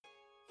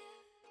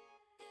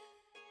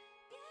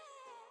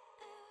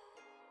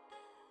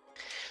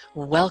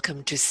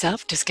Welcome to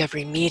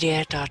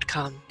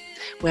selfdiscoverymedia.com,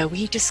 where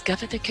we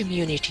discover the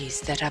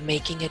communities that are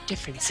making a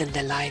difference in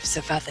the lives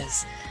of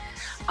others.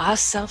 Our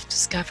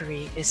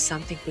self-discovery is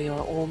something we are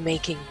all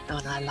making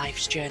on our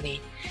life's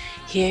journey.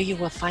 Here you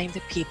will find the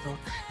people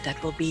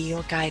that will be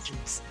your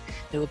guidance,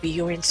 that will be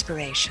your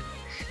inspiration,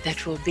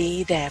 that will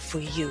be there for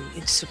you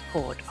in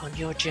support on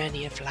your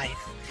journey of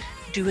life.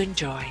 Do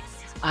enjoy.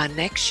 Our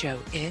next show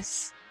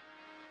is...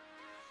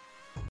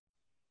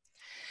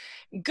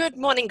 Good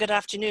morning, good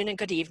afternoon, and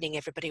good evening,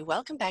 everybody.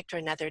 Welcome back to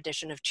another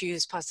edition of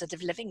Choose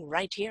Positive Living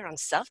right here on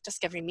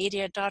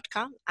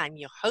selfdiscoverymedia.com. I'm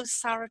your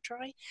host, Sarah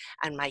Troy,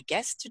 and my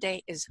guest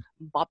today is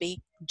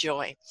Bobby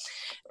Joy.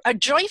 A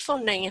joyful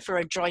name for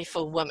a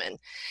joyful woman.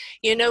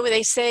 You know,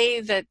 they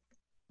say that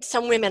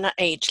some women are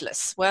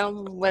ageless.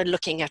 Well, we're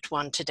looking at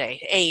one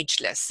today,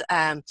 ageless.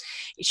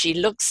 She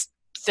looks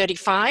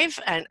 35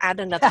 and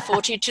add another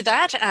 40 to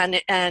that.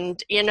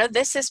 And you know,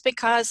 this is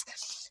because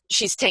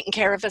she's taking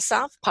care of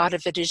herself. Part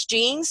of it is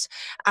genes,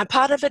 and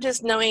part of it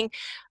is knowing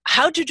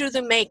how to do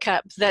the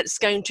makeup that's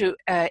going to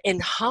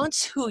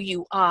enhance who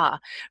you are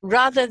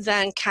rather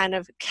than kind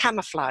of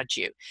camouflage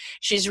you.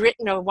 She's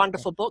written a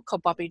wonderful book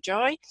called Bobby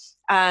Joy,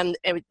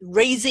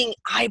 Raising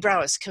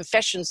Eyebrows,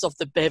 Confessions of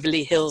the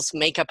Beverly Hills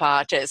Makeup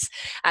Artist.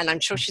 And I'm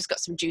sure she's got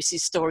some juicy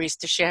stories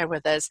to share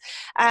with us.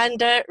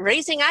 And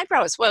raising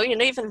eyebrows, well, you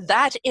know, even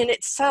that in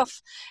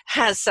itself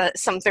has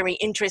some very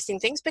interesting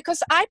things,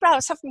 because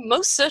eyebrows have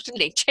most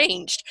certainly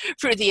changed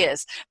through the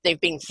years.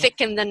 They've been thick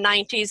in the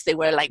 90s. They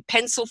were like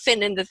pencil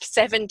thin in the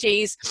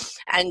 70s.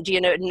 And, you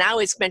know, now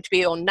it's meant to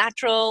be all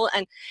natural.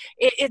 And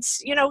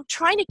it's, you know,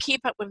 trying to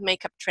keep up with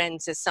makeup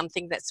trends is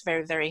something that's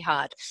very, very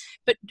hard.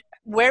 But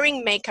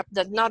wearing makeup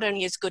that not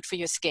only is good for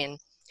your skin,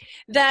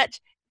 that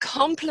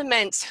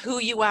complements who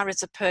you are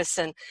as a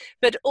person,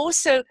 but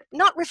also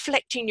not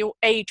reflecting your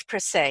age per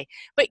se.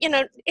 But, you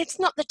know,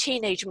 it's not the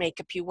teenage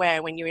makeup you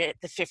wear when you're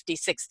at the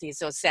 50s,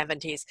 60s, or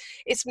 70s.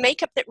 It's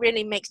makeup that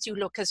really makes you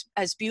look as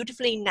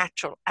beautifully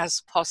natural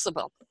as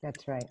possible.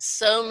 That's right.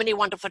 So many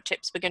wonderful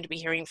tips we're going to be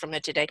hearing from her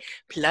today,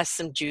 plus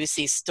some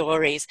juicy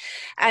stories.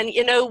 And,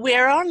 you know,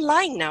 we're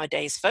online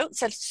nowadays,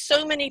 folks. And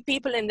so many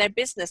people in their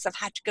business have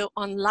had to go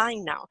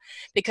online now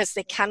because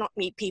they cannot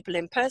meet people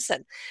in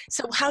person.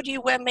 So how do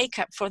you wear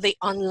makeup for the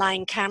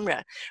online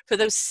camera, for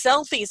those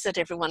selfies that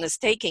everyone is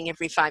taking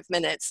every 5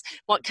 minutes?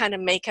 What kind of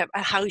makeup,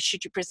 how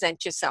should you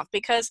present yourself?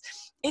 Because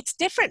it's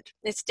different.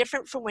 It's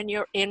different from when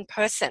you're in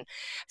person.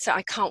 So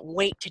I can't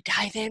wait to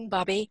dive in,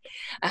 Bobby,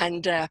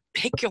 and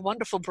pick your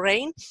wonderful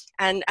brain.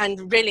 And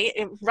really,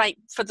 right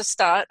for the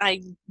start,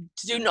 I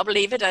do not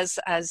believe it as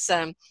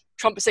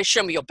Trump would say,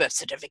 show me your birth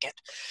certificate.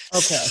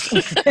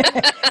 Okay.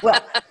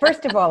 Well,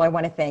 first of all, I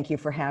want to thank you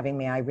for having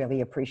me. I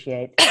really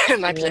appreciate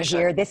my pleasure.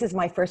 Here. This is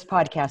my first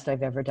podcast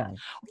I've ever done.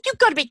 You've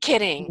got to be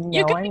kidding. No,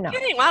 You've got to I'm be not.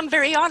 kidding. Well, I'm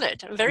very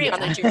honored. I'm very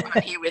honored you're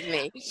here with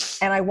me.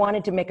 And I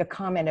wanted to make a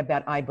comment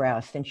about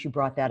eyebrows since you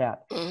brought that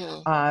up.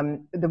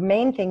 Mm-hmm. The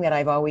main thing that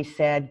I've always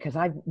said, because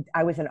I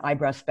was an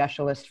eyebrow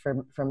specialist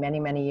for many,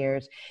 many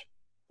years,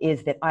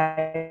 is that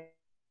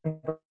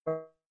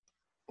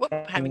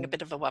having a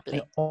bit of a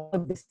wobbly. All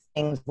of these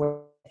things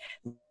were.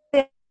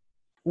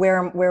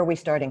 Where are we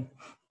starting?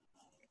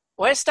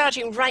 We're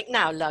starting right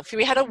now, love.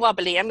 We had a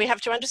wobbly, and we have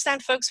to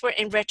understand, folks, we're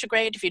in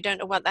retrograde. If you don't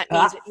know what that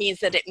means, it means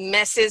that it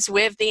messes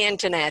with the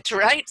internet,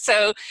 right?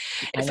 So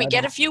if we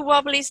get a few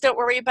wobblies, don't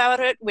worry about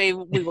it. We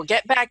will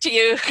get back to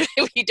you.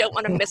 We don't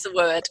want to miss a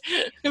word.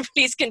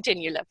 Please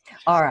continue, love.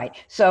 All right.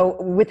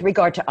 So with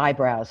regard to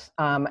eyebrows,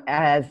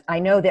 as I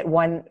know that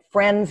when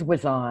Friends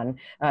was on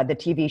the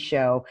TV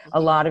show, a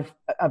lot of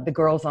the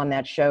girls on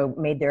that show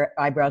made their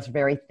eyebrows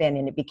very thin,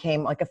 and it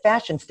became like a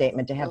fashion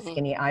statement to have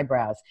skinny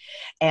eyebrows.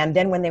 And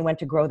then when they went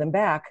to grow them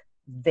back,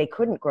 they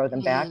couldn't grow them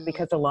back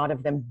because a lot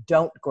of them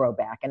don't grow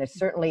back. And it's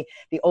certainly,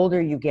 the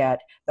older you get,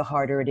 the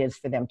harder it is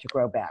for them to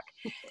grow back.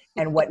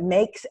 And what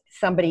makes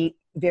somebody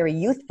very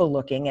youthful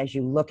looking as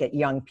you look at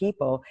young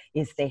people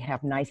is they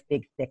have nice,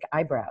 big, thick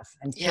eyebrows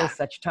until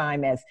such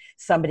time as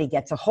somebody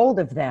gets a hold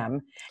of them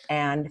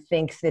and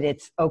thinks that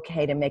it's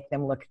okay to make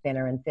them look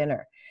thinner and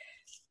thinner.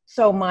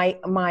 So my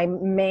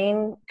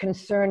main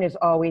concern is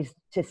always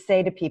to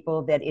say to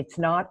people that it's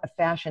not a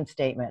fashion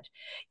statement.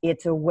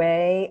 It's a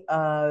way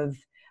of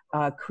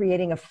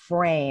creating a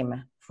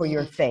frame for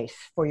your face,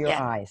 for your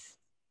eyes.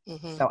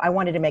 So I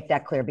wanted to make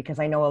that clear because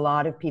I know a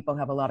lot of people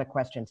have a lot of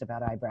questions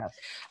about eyebrows.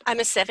 I'm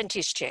a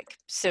 70s chick.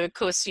 So, of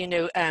course, you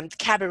know,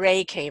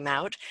 Cabaret came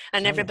out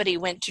and everybody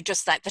went to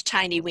just like the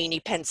tiny weeny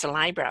pencil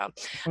eyebrow.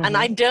 And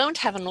I don't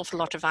have an awful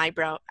lot of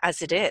eyebrow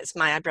as it is.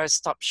 My eyebrows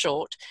stopped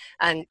short.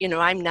 And, you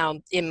know, I'm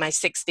now in my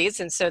 60s.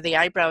 And so the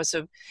eyebrows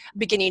are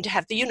beginning to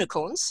have the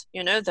unicorns,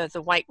 you know,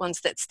 the white ones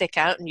that stick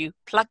out and you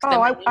pluck them.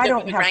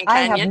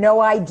 I have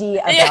no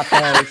idea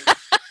about those.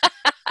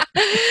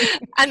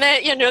 And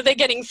then, they're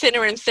getting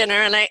thinner and thinner.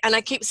 And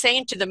I keep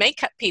saying to the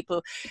makeup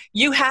people,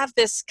 you have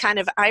this kind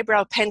of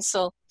eyebrow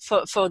pencil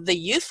for the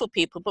youthful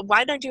people, but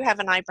why don't you have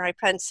an eyebrow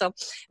pencil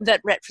that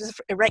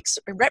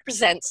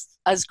represents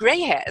us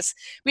gray hairs?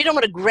 We don't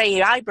want a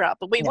gray eyebrow,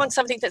 but we want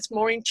something that's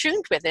more in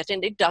tune with it.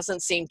 And it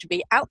doesn't seem to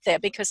be out there,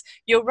 because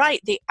you're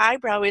right, the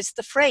eyebrow is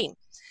the frame.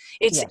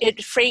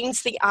 It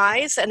frames the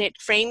eyes and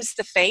it frames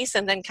the face,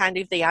 and then kind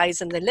of the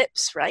eyes and the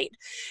lips, right?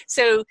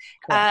 So,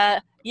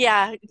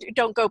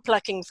 don't go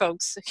plucking,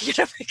 folks,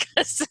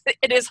 because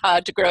it is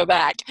hard to grow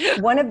back.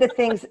 One of the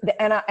things,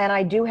 and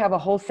I do have a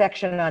whole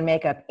section on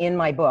makeup in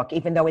my book,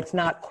 even though it's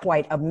not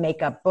quite a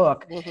makeup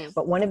book,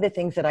 but one of the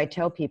things that I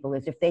tell people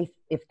is if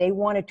they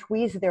want to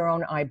tweeze their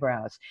own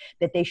eyebrows,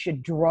 that they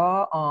should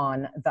draw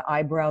on the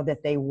eyebrow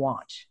that they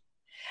want.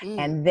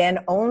 And then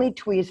only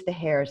tweeze the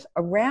hairs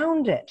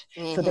around it,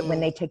 so that when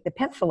they take the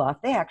pencil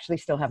off, they actually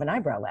still have an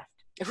eyebrow left.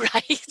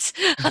 Right.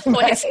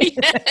 Otherwise,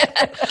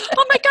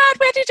 oh my God,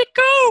 where did it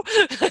go?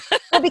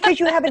 Well, because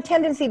you have a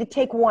tendency to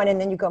take one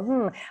and then you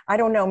go, I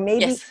don't know,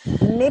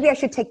 maybe I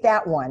should take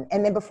that one.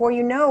 And then before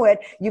you know it,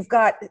 you've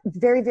got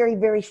very, very,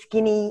 very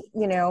skinny,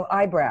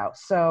 eyebrow.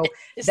 So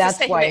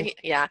that's why.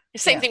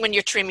 Same thing when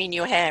you're trimming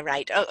your hair,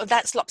 right? Oh,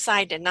 that's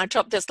lopsided. Now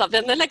drop this up.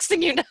 Then the next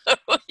thing you know,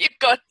 you've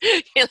got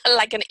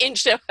like an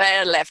inch of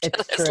hair left.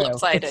 That's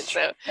lopsided.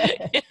 So.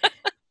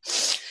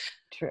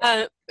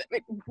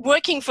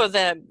 Working for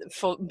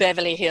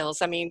Beverly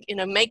Hills, I mean,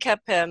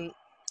 makeup,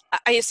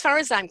 as far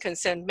as I'm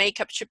concerned,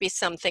 makeup should be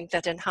something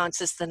that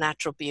enhances the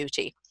natural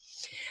beauty.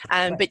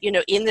 But,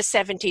 in the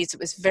 70s, it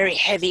was very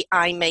heavy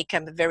eye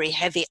makeup, very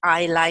heavy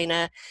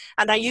eyeliner.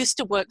 And I used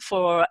to work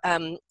for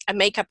a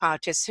makeup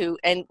artist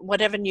and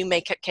whatever new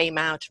makeup came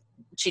out,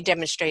 she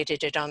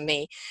demonstrated it on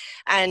me.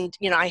 And,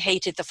 I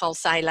hated the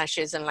false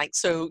eyelashes and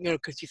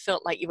because you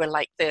felt like you were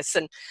like this.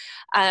 And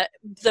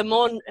the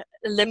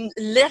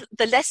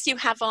less you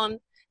have on,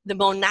 the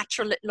more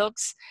natural it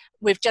looks,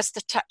 with just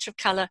a touch of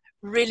color,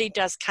 really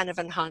does kind of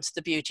enhance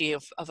the beauty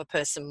of a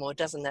person more,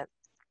 doesn't it?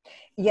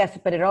 Yes,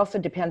 but it also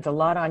depends a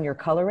lot on your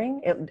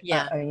coloring.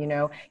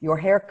 Your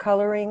hair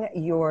coloring,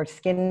 your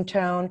skin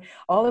tone,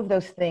 all of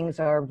those things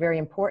are very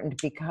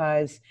important,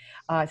 because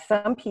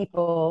some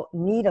people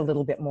need a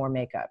little bit more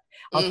makeup.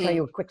 I'll tell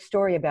you a quick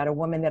story about a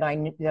woman that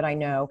I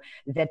know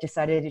that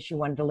decided that she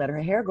wanted to let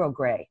her hair grow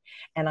gray.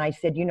 And I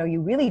said,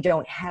 you really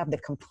don't have the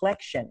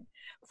complexion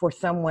for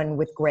someone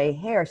with gray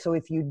hair. So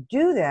if you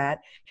do that,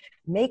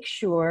 make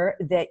sure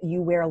that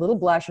you wear a little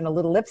blush and a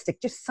little lipstick,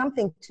 just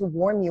something to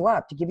warm you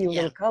up, to give you a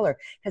little color,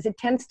 because it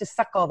tends to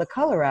suck all the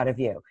color out of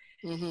you.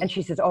 And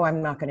she says, oh,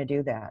 I'm not going to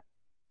do that.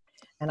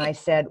 And I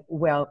said,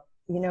 well,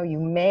 you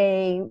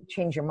may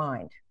change your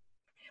mind.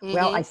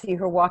 Well, I see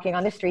her walking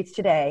on the streets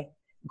today,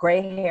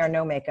 gray hair,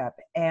 no makeup.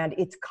 And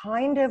it's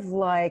kind of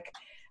like,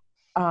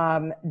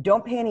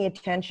 don't pay any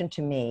attention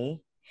to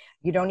me.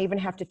 You don't even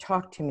have to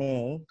talk to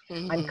me.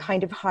 I'm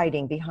kind of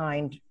hiding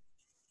behind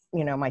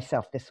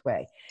myself this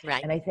way.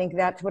 Right. And I think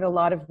that's what a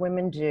lot of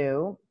women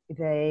do.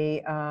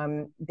 They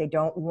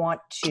don't want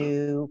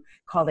to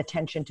call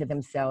attention to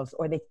themselves,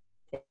 or they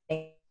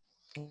think,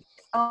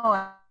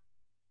 oh,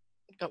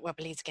 got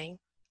wobblies again.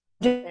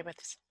 Okay.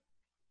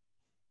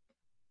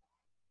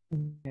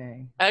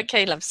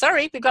 Okay, love.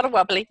 Sorry, we've got a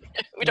wobbly.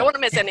 We don't want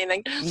to miss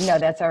anything. No,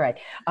 that's all right.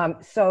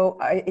 So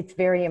it's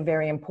very,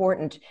 very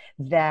important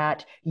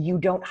that you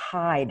don't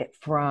hide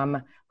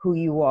from who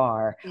you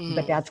are.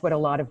 But that's what a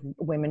lot of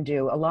women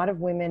do. A lot of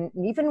women,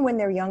 even when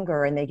they're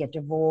younger and they get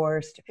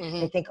divorced,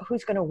 they think,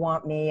 who's going to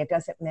want me? It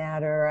doesn't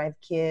matter. I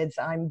have kids.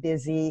 I'm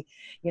busy,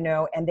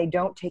 and they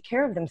don't take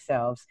care of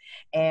themselves.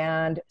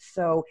 And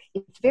so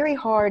it's very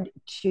hard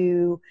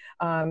to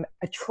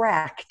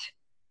attract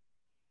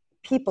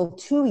people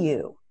to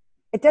you.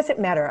 It doesn't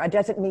matter. It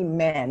doesn't mean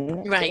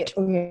men. Right.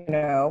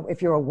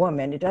 If you're a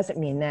woman, it doesn't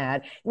mean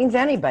that. It means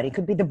anybody. It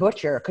could be the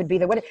butcher. It could be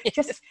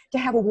just to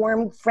have a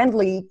warm,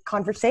 friendly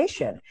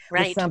conversation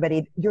with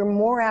somebody. You're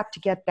more apt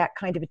to get that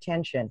kind of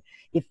attention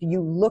if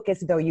you look as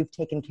though you've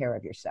taken care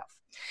of yourself.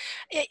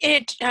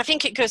 I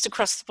think it goes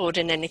across the board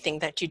in anything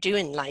that you do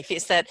in life,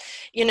 is that,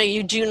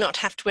 you do not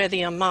have to wear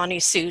the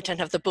Armani suit and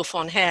have the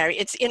bouffant hair.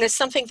 It's,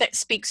 something that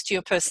speaks to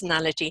your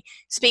personality,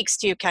 speaks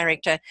to your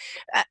character,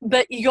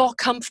 but you're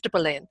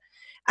comfortable in,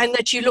 and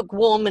that you look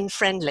warm and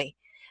friendly.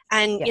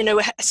 And,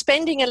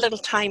 spending a little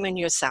time on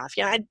yourself.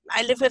 I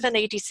live with an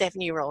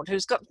 87-year-old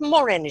who's got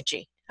more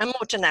energy and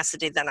more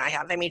tenacity than I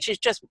have. I mean, she's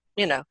just,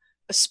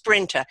 a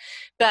sprinter,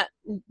 but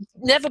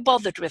never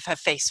bothered with her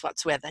face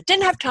whatsoever.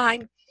 Didn't have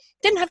time,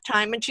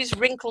 and she's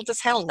wrinkled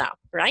as hell now,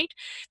 right?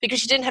 Because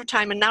she didn't have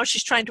time, and now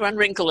she's trying to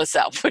unwrinkle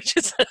herself, which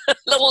is a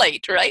little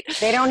late, right?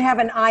 They don't have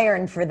an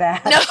iron for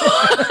that. No,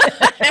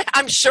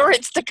 I'm sure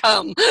it's to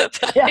come.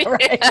 Yeah,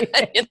 right.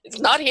 It's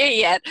not here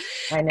yet.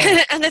 I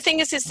know. And the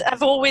thing is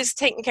I've always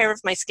taken care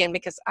of my skin,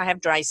 because I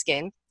have dry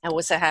skin. I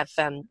also have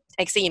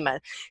eczema.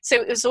 So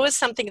it was always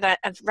something that,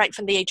 right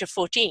from the age of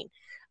 14,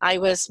 I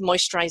was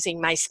moisturizing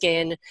my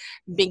skin,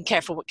 being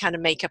careful what kind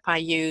of makeup I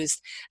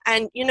used.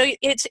 And, you know,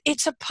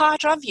 it's a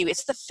part of you.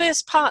 It's the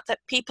first part that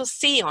people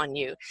see on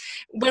you.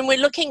 When we're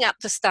looking at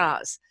the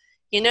stars,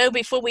 you know,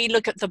 before we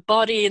look at the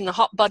body and the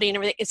hot body and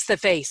everything, it's the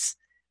face.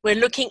 We're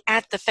looking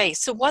at the face.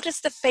 So what is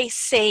the face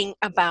saying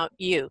about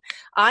you?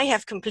 I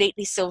have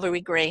completely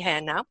silvery gray hair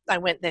now. I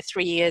went there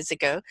 3 years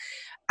ago,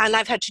 and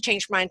I've had to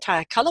change my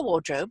entire color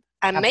wardrobe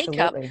and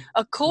makeup Absolutely.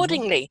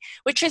 accordingly,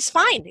 which is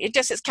fine.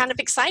 It's kind of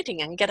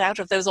exciting and get out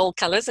of those old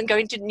colors and go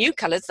into new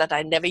colors that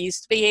I never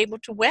used to be able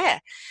to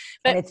wear.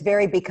 But, and it's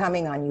very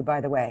becoming on you, by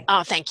the way.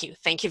 oh, thank you.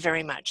 Thank you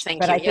very much.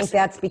 Thank you. But I think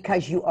that's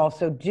because you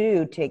also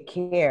do take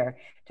care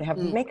to have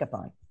makeup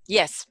on.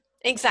 Yes.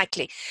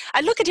 Exactly.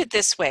 I look at it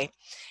this way.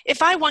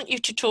 If I want you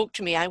to talk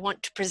to me, I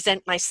want to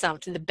present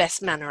myself in the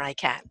best manner I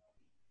can.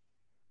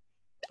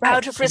 Right,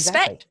 out of respect.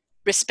 Exactly.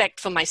 Respect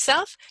for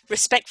myself,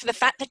 respect for the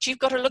fact that you've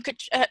got to look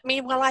at me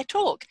while I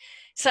talk.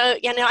 So,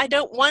 you know, I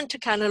don't want to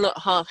kind of look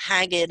half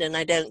haggard and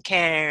I don't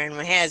care and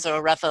my hair's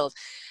all ruffled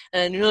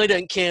and I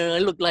don't care, I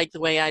look like the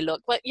way I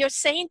look. Well, you're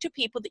saying to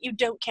people that you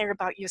don't care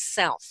about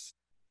yourself.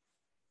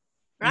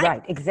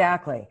 Right,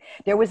 exactly.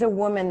 There was a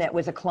woman that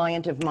was a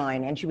client of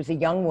mine, and she was a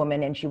young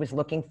woman, and she was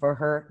looking for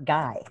her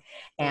guy.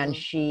 And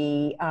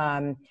she,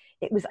 I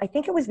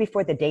think it was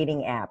before the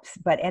dating apps,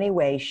 but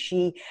anyway,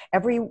 she,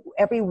 every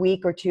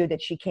week or two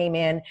that she came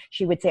in,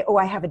 she would say, oh,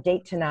 I have a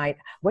date tonight.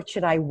 What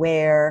should I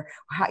wear?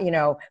 How, you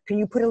know, can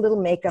you put a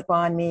little makeup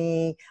on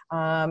me?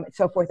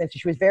 So forth. And so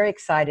she was very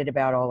excited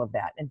about all of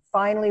that. And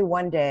finally,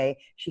 one day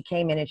she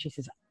came in and she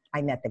says,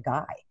 I met the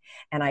guy.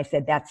 And I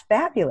said, that's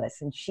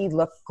fabulous. And she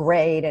looked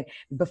great. And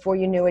before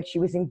you knew it, she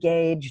was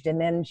engaged. And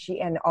then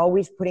and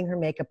always putting her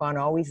makeup on,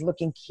 always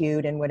looking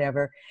cute and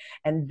whatever.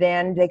 And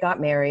then they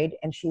got married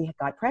and she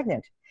got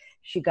pregnant.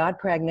 She got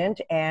pregnant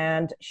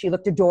and she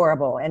looked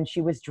adorable. And she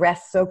was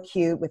dressed so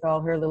cute with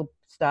all her little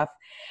stuff.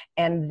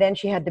 And then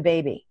she had the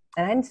baby.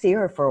 And I didn't see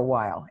her for a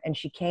while. And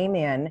she came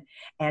in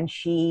and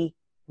she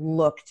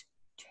looked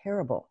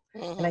terrible.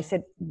 And I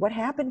said, what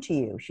happened to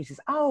you? She says,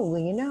 oh, well,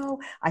 you know,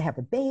 I have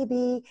a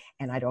baby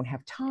and I don't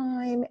have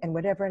time and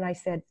whatever. And I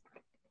said,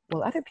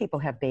 well, other people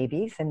have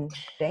babies and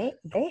they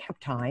have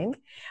time.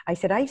 I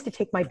said, I used to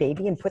take my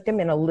baby and put them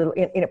in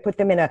put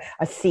them in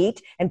a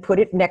seat and put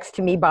it next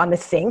to me on the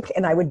sink.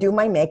 And I would do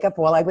my makeup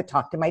while I would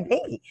talk to my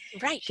baby.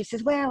 Right. She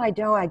says, well, I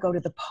don't. I go to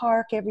the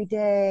park every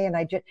day. And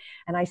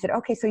I said,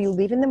 okay, so you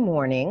leave in the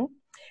morning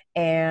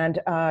and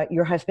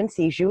your husband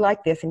sees you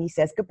like this and he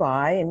says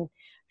goodbye. And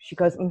she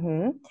goes,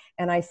 mm-hmm.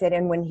 And I said,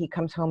 and when he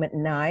comes home at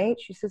night,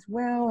 she says,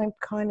 well, I'm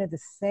kind of the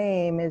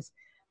same as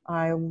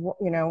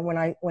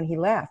when he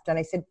left. And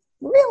I said,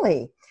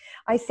 really?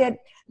 I said,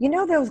 you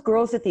know, those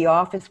girls at the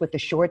office with the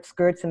short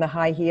skirts and the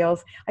high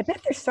heels, I bet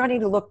they're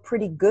starting to look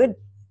pretty good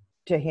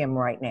to him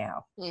right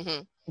now.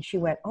 Mm-hmm. And she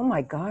went, oh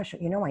my gosh,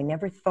 you know, I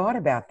never thought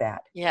about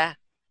that. Yeah.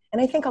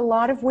 And I think a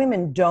lot of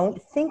women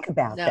don't think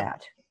about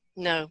that.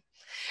 No.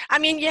 I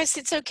mean, yes,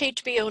 it's okay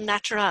to be au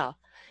naturel.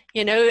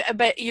 You know,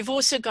 but you've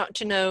also got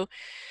to know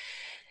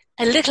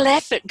a little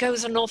effort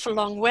goes an awful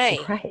long way.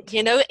 Right.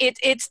 You know,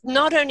 it's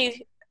not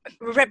only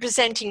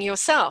representing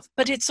yourself,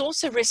 but it's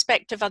also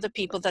respect of other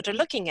people that are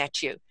looking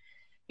at you.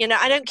 You know,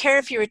 I don't care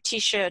if you're a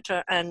t-shirt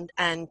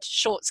and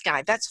shorts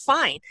guy, that's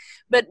fine.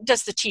 But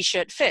does the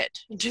t-shirt fit?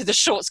 Do the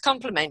shorts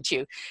complement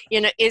you? You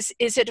know, is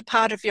it a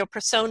part of your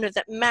persona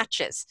that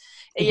matches?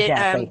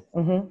 Exactly.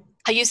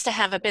 I used to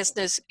have a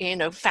business, you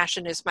know,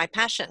 fashion is my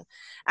passion.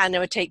 And I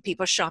would take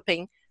people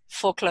shopping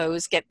for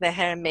clothes, get their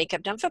hair and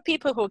makeup done for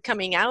people who are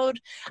coming out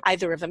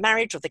either of a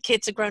marriage or the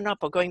kids are grown up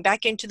or going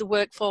back into the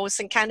workforce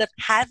and kind of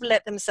have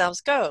let themselves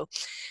go.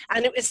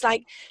 And it was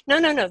like,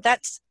 no,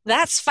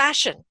 that's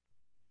fashion.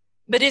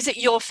 But is it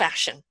your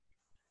fashion?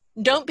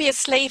 Don't be a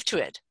slave to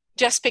it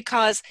just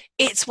because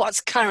it's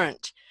what's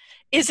current.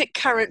 Is it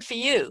current for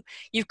you?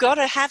 You've got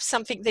to have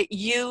something that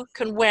you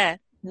can wear,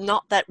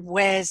 not that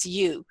wears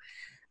you.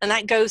 And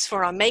that goes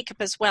for our makeup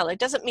as well. It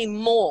doesn't mean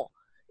more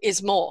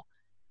is more.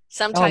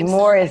 Sometimes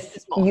more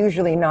is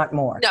usually not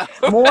more.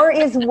 No. More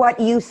is what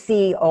you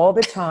see all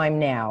the time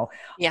now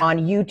on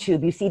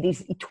YouTube. You see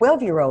these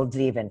 12-year-olds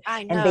even,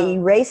 and they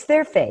erase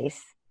their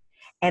face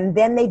and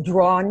then they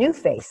draw a new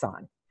face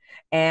on.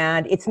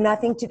 And it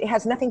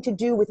has nothing to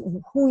do with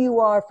who you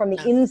are from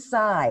the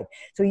inside.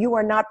 So you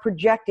are not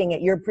projecting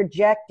it. You're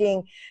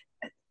projecting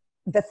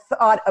the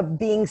thought of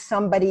being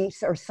somebody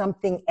or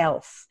something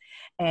else.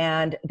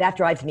 And that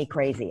drives me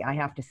crazy, I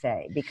have to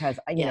say, because,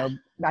 you know,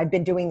 I've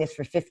been doing this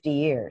for 50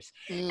 years.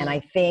 And I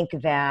think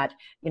that,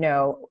 you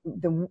know,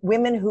 the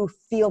women who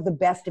feel the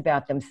best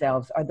about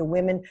themselves are the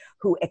women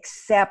who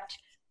accept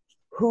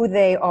who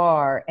they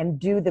are and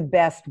do the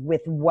best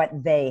with what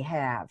they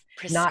have,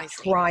 not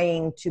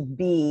trying to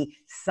be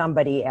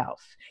somebody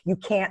else. You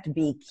can't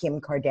be Kim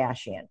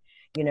Kardashian,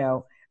 you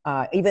know,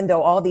 even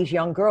though all these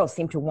young girls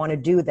seem to want to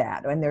do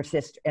that, and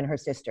her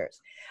sisters.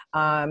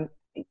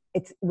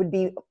 It would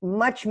be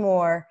much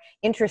more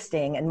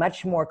interesting and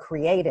much more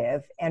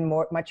creative and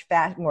more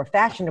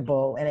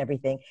fashionable and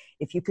everything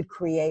if you could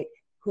create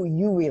who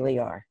you really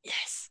are.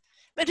 Yes.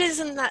 But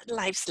isn't that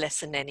life's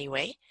lesson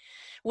anyway?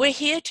 We're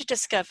here to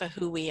discover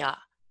who we are,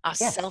 our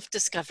Yes.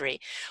 self-discovery.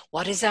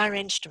 What is our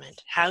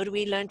instrument? How do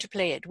we learn to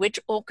play it? Which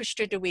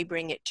orchestra do we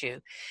bring it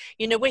to?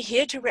 You know, we're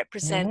here to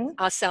represent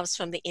ourselves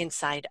from the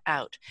inside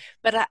out,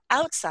 but our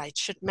outside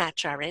should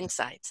match our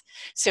insides.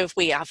 So if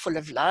we are full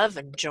of love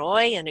and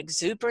joy and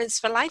exuberance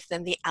for life,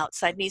 then the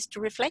outside needs to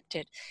reflect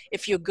it.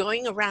 If you're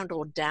going around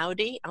all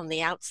dowdy on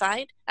the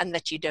outside and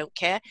that you don't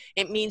care,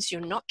 it means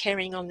you're not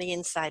caring on the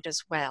inside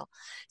as well.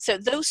 So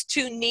those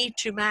two need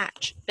to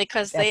match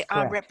because they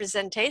are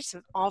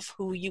representative of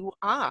who you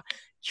are.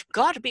 You've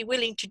got to be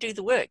willing to do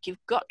the work.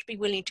 You've got to be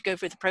willing to go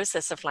through the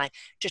process of life,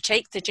 to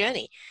take the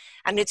journey.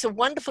 And it's a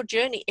wonderful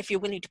journey if you're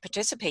willing to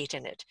participate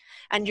in it.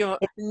 And your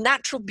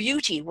natural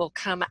beauty will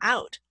come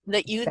out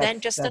that you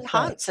then just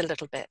enhance a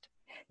little bit.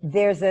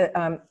 There's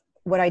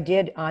what I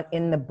did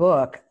in the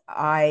book,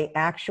 I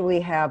actually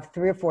have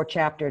 3 or 4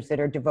 chapters that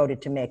are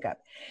devoted to makeup.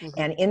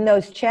 And in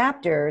those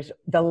chapters,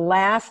 the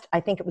last, I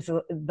think it was,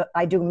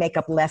 I do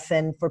makeup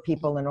lesson for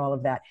people and all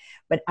of that,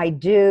 but I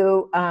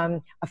do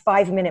a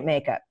 5-minute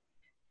makeup.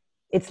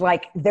 It's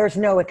like, there's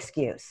no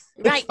excuse.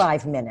 It's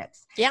 5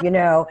 minutes. You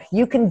know,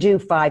 you can do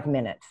 5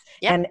 minutes.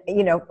 And,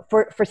 you know,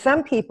 for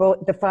some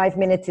people, the 5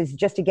 minutes is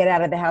just to get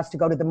out of the house to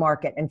go to the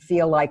market and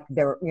feel like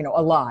they're, you know,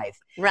 alive.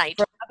 For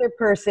another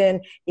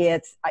person,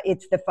 it's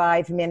the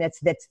 5 minutes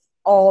that's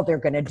all they're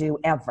going to do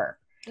ever.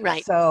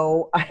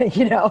 So,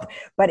 you know,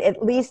 but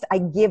at least I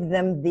give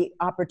them the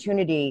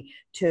opportunity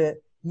to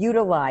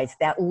utilize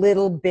that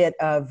little bit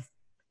of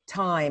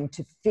time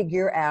to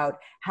figure out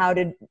how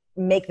to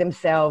make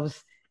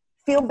themselves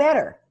feel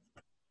better,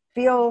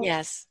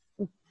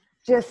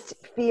 just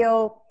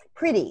feel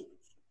pretty.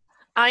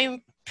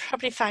 I'm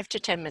probably 5 to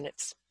 10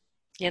 minutes.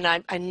 You know,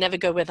 I never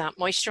go without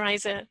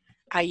moisturizer.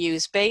 I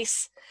use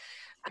base.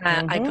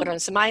 I put on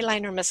some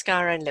eyeliner,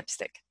 mascara, and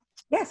lipstick.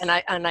 And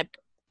I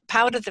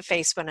powder the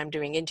face when I'm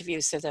doing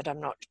interviews so that I'm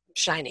not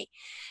shiny.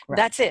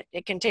 That's it.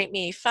 It can take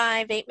me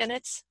 5-8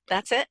 minutes.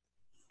 That's it.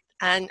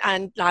 And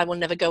I will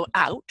never go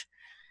out.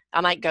 I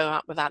might go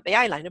out without the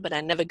eyeliner, but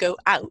I never go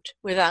out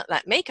without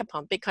that makeup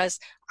on because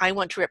I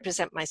want to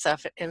represent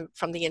myself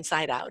from the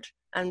inside out,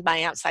 and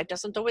my outside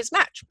doesn't always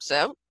match.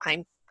 So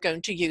I'm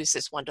going to use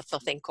this wonderful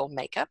thing called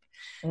makeup.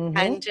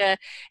 And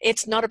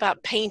it's not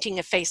about painting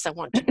a face I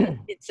want to do.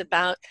 It's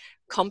about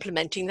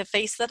complementing the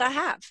face that I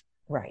have.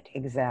 Right,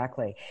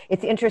 exactly.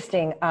 It's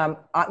interesting.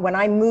 When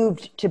I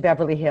moved to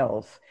Beverly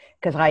Hills,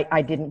 because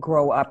I didn't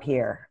grow up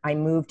here, I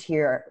moved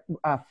here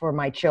for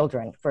my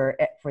children, for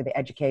the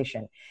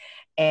education.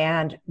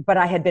 But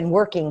I had been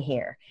working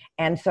here.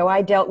 And so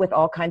I dealt with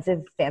all kinds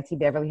of fancy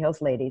Beverly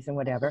Hills ladies and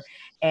whatever.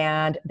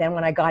 And then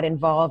when I got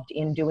involved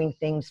in doing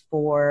things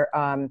for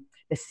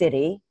the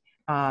city,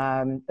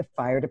 the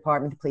fire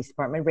department, the police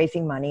department,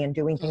 raising money and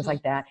doing things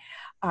like that,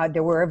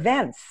 there were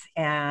events.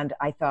 And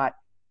I thought,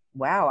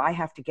 wow, I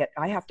have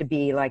to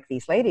be like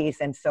these ladies.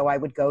 And so I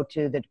would go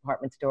to the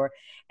department store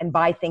and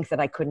buy things that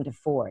I couldn't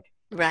afford.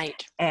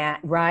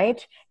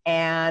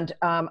 And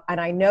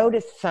I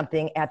noticed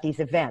something at these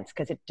events,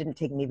 because it didn't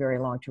take me very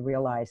long to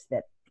realize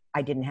that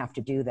I didn't have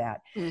to do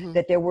that,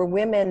 that there were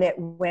women that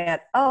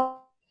went,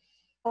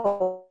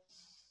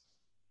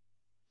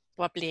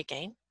 wobbly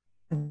again.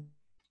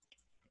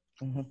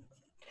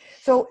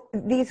 So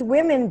these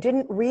women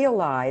didn't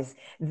realize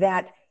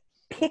that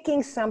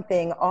picking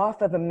something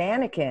off of a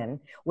mannequin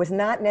was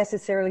not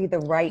necessarily the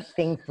right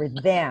thing for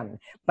them,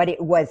 but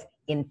it was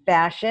in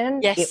fashion,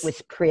 it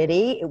was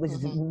pretty, it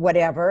was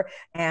whatever.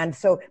 And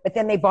so, but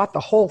then they bought the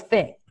whole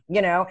thing,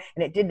 you know,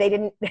 and they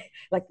didn't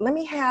like, let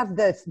me have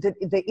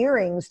the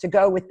earrings to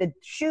go with the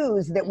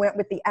shoes that went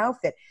with the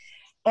outfit.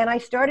 And I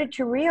started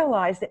to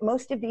realize that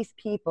most of these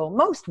people,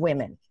 most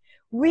women,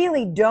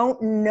 really don't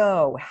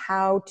know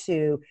how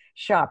to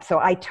shop. So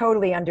I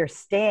totally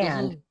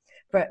understand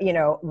you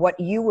know, what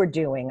you were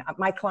doing.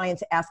 My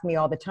clients ask me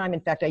all the time. In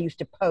fact, I used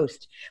to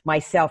post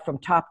myself from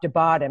top to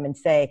bottom and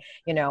say,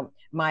 you know,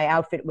 my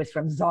outfit was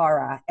from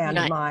Zara and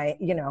my,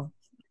 you know,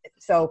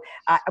 so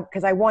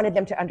because I wanted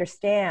them to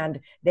understand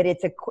that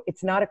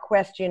it's not a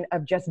question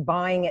of just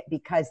buying it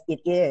because it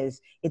is.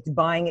 It's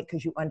buying it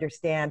because you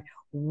understand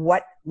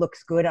what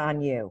looks good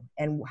on you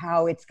and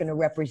how it's going to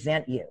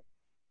represent you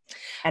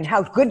and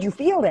how good you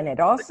feel in it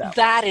also.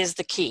 That is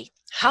the key.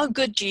 How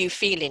good do you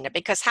feel in it?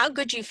 Because how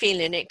good you feel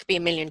in it could be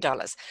 $1 million.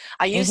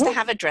 I used to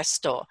have a dress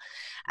store,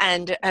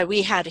 and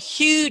we had a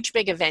huge,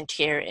 big event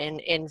here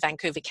in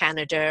Vancouver,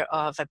 Canada,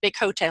 of a big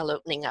hotel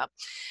opening up,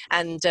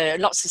 and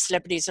lots of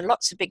celebrities and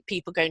lots of big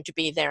people going to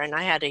be there. And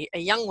I had a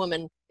young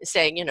woman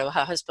saying, you know,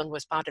 her husband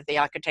was part of the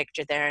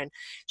architecture there, and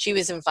she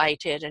was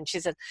invited, and she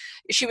said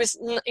she was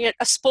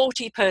a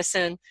sporty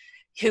person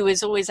who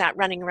is always out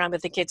running around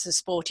with the kids and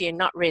sporty and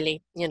not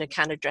really, you know,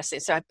 kind of dressing.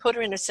 So I put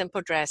her in a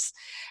simple dress,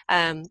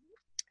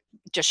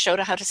 just showed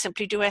her how to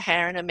simply do her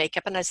hair and her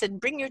makeup. And I said,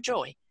 bring your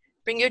joy.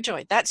 Bring your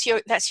joy. That's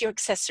your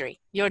accessory,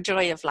 your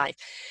joy of life.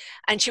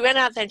 And she went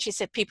out there and she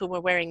said people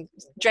were wearing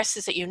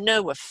dresses that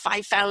were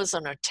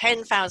 5,000 or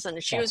 10,000,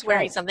 and she was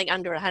wearing something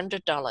under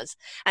 $100.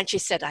 And she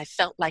said, I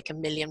felt like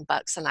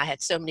 $1,000,000 and I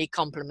had so many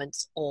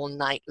compliments all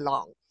night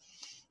long.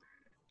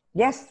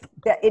 Yes,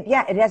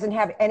 it doesn't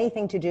have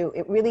anything to do.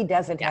 It really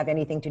doesn't have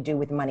anything to do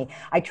with money.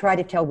 I try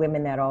to tell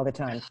women that all the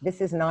time. This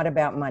is not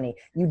about money.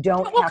 You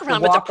don't have to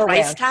walk with a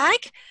price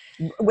tag,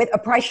 with a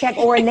price tag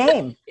or a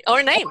name, or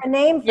a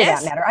name for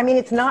that matter. I mean,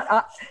 it's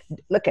not.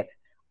 Look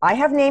I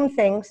have named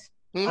things.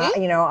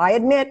 I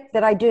admit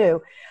that I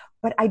do,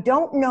 but I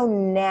don't know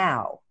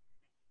now,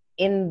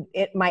 in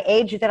my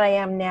age that I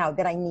am now,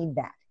 that I need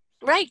that.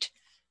 Right.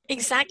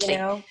 Exactly.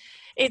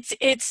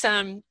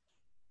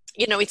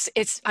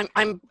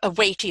 I'm a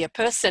weightier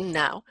person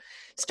now,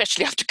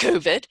 especially after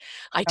COVID.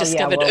 I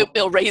discovered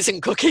oatmeal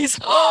raisin cookies.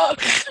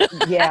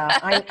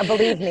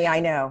 Believe me, I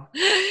know.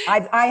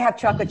 I have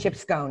chocolate chip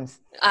scones.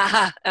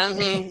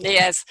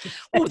 Yes.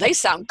 Oh, they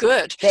sound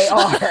good. They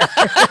are.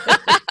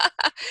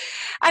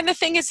 And the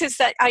thing is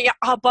that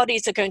our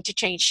bodies are going to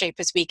change shape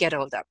as we get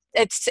older.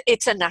 It's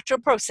a natural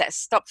process.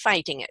 Stop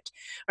fighting it,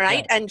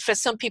 right? And for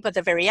some people,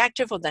 they're very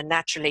active or they're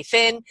naturally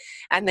thin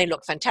and they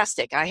look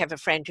fantastic. I have a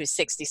friend who's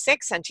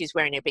 66 and she's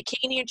wearing a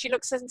bikini and she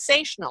looks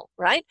sensational,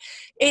 right?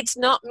 It's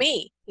not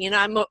me.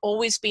 I'm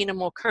always been a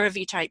more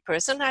curvy type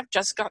person. I've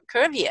just got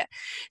curvier.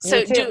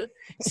 So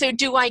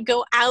do I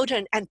go out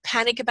and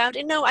panic about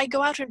it? No, I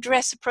go out and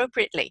dress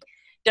appropriately.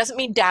 Doesn't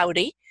mean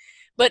dowdy,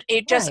 but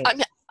it just,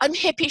 I'm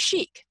hippie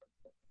chic.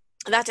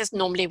 That is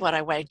normally what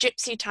I wear,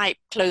 gypsy type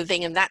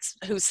clothing, and that's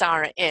who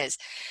Sarah is.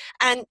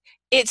 And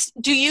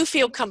do you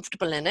feel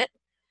comfortable in it?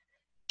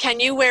 Can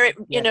you wear it,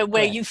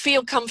 where you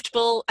feel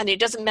comfortable and it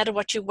doesn't matter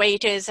what your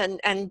weight is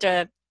and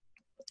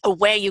or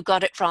where you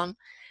got it from?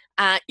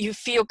 You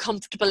feel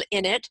comfortable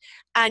in it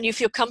and you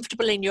feel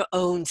comfortable in your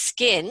own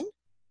skin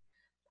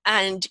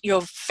and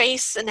your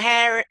face and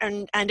hair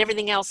and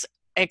everything else,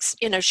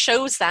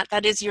 shows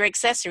that is your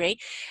accessory.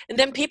 And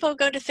then people are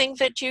going to think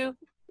that you're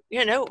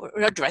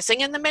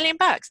dressing in the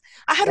 $1,000,000.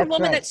 I had a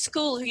woman at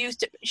school who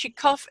she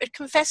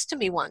confessed to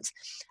me once.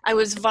 I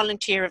was a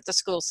volunteer at the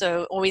school,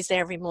 so always there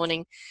every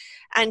morning.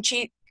 And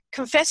she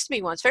confessed to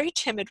me once, very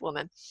timid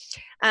woman.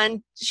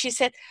 And she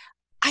said,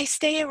 I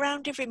stay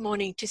around every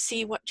morning to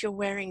see what you're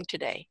wearing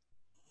today.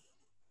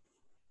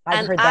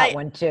 I've heard that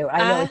one too. I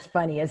know it's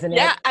funny, isn't it?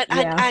 Yeah,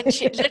 and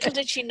little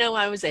did she know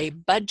I was a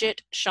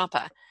budget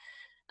shopper.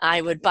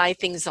 I would buy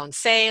things on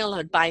sale.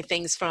 I'd buy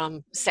things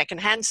from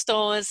secondhand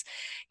stores,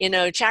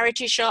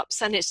 charity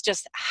shops, and it's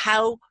just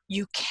how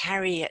you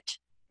carry it,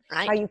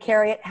 right? How you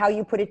carry it, how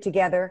you put it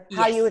together,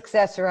 how you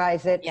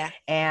accessorize it,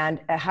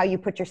 and how you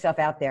put yourself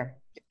out there.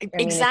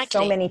 Exactly. It's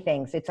so many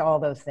things. It's all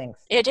those things.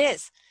 It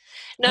is.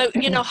 No,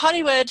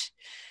 Hollywood,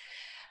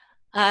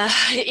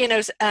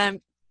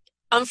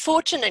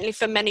 unfortunately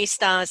for many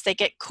stars, they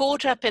get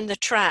caught up in the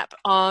trap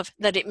of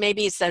that it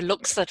maybe is their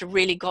looks that have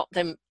really got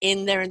them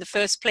in there in the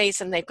first place,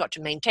 and they've got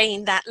to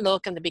maintain that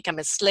look and they become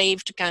a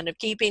slave to kind of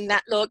keeping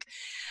that look.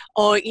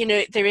 Or,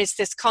 there is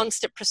this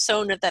constant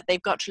persona that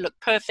they've got to look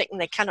perfect and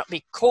they cannot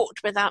be caught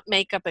without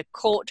makeup or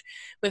caught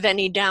with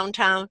any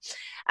downtown.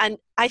 And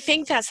I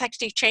think that's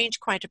actually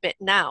changed quite a bit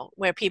now,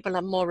 where people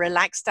are more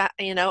relaxed at,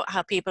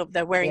 how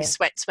they're wearing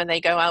sweats when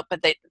they go out,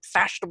 but they're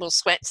fashionable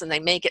sweats and they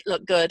make it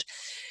look good.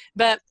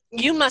 But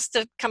you must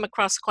have come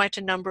across quite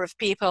a number of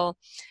people,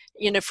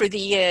 through the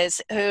years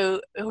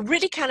who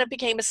really kind of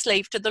became a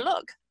slave to the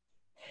look.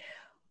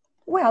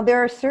 Well,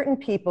 there are certain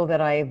people that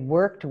I've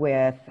worked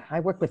with. I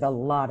worked with a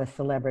lot of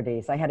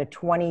celebrities. I had a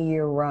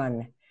 20-year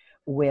run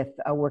with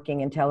working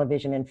in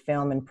television and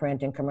film and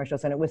print and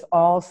commercials, and it was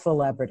all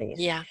celebrities.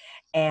 Yeah.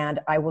 And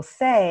I will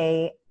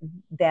say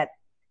that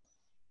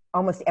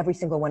almost every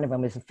single one of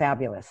them is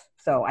fabulous.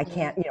 So I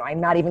can't,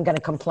 I'm not even going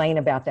to complain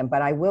about them,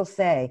 but I will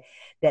say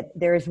that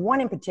there is one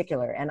in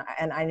particular, and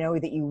I know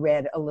that you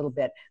read a little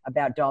bit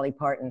about Dolly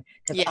Parton,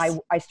 because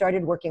I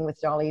started working with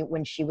Dolly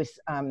when she was,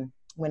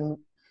 when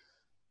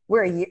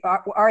we're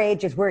our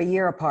ages, we're a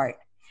year apart.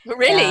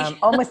 Really?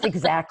 Almost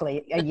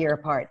exactly a year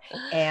apart.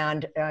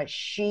 And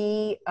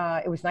it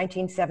was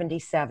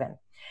 1977.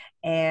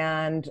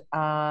 And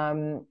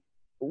I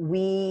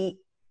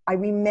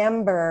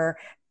remember,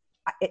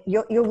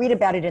 you'll read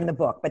about it in the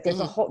book, but there's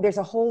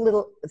a whole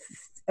little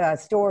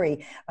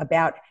story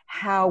about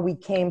how we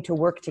came to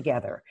work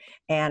together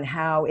and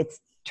how it's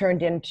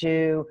turned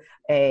into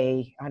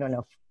a,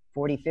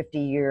 40,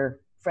 50-year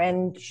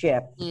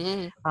friendship.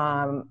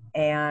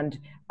 And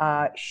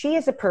she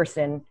is a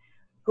person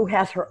who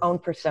has her own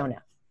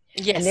persona.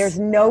 Yes. And there's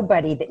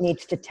nobody that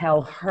needs to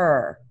tell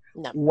her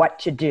what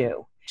to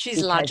do.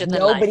 She's larger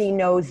than life. Nobody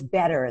knows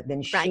better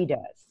than she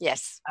does.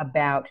 Yes.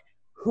 About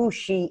who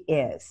she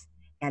is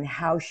and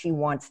how she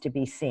wants to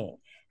be seen.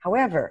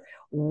 However,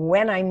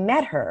 when I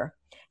met her,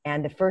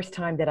 and the first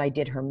time that I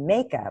did her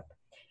makeup,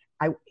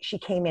 she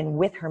came in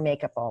with her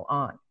makeup all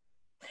on.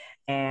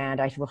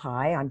 And I said, well,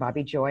 hi, I'm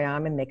Bobby Joy.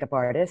 I'm a makeup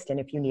artist. And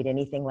if you need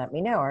anything, let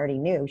me know. I already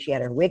knew. She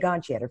had her wig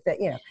on. She had her fit,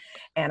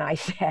 And I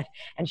said,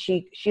 and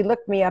she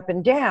looked me up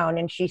and down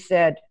and she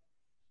said,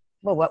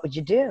 well, what would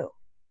you do?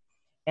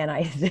 And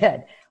I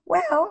said,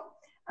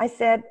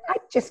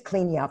 I'd just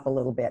clean you up a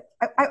little bit.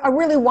 I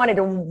really wanted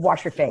to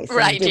wash your face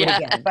and do it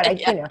again. But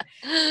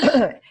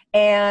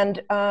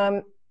and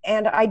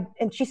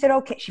she said,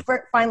 okay.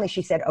 Finally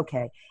she said,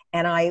 okay.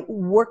 And I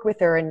worked with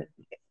her and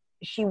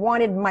she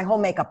wanted my whole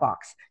makeup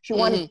box. She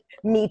wanted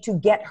me to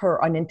get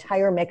her an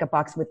entire makeup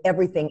box with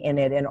everything in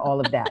it and all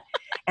of that.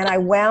 And I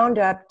wound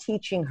up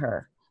teaching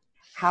her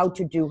how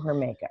to do her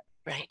makeup.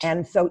 Right.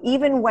 And so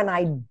even when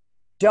I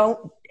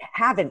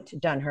haven't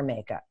done her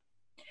makeup,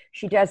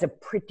 she does a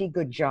pretty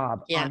good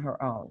job on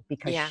her own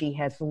because she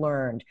has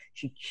learned.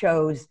 She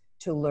chose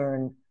to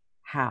learn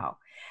how.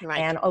 Right.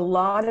 And a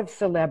lot of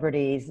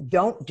celebrities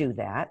don't do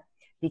that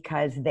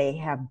because they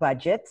have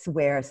budgets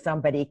where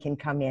somebody can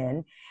come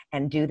in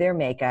and do their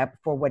makeup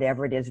for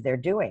whatever it is they're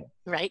doing.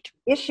 Right.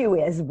 Issue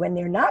is when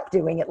they're not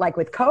doing it, like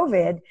with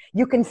COVID,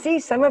 you can see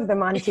some of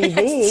them on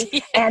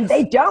TV and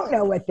they don't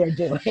know what they're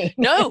doing.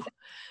 No.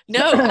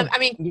 I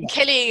mean,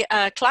 Kelly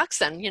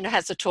Clarkson,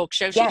 has a talk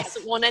show. She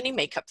doesn't want any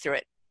makeup through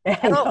it.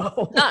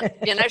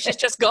 None. She's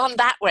just gone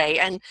that way,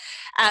 and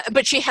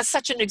but she has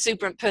such an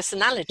exuberant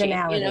personality.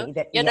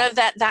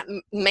 That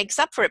makes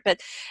up for it. But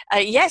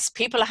yes,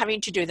 people are having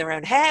to do their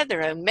own hair,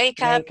 their own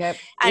makeup.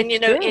 And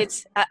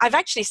it's I've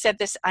actually said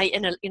this.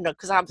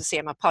 Because obviously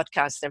I'm a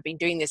podcaster. I've been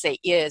doing this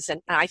 8 years,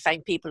 and I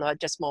find people are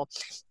just more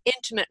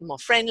intimate and more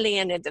friendly,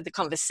 and the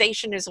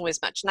conversation is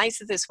always much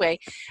nicer this way.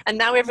 And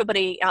now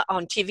everybody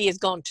on TV has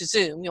gone to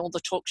Zoom, all the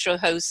talk show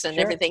hosts and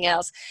everything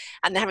else,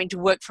 and they're having to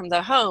work from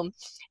their home.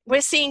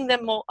 We're seeing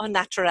them more au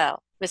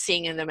naturel. We're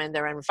seeing them in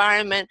their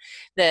environment.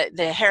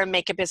 The hair and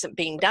makeup isn't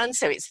being done,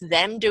 so it's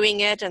them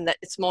doing it, and that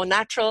it's more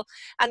natural.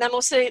 And I'm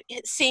also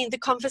seeing the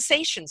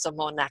conversations are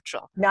more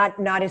natural. Not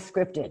as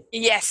scripted.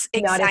 Yes,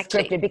 exactly. Not as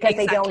scripted because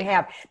they don't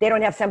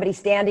have somebody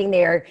standing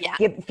there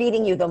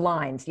feeding you the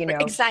lines.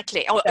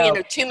 Exactly. Or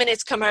 2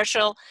 minutes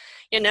commercial.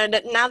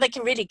 Now they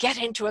can really get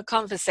into a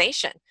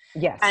conversation.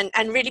 Yes.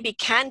 And really be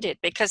candid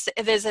because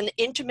there's an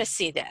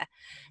intimacy there,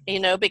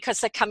 because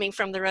they're coming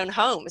from their own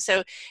home.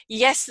 So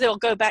yes, they'll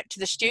go back to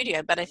the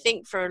studio, but I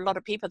think for a lot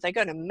of people, they're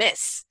going to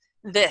miss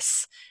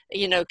this,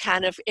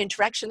 kind of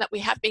interaction that we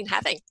have been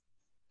having.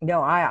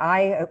 No,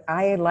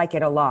 I like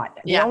it a lot.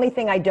 The only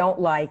thing I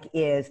don't like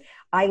is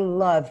I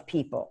love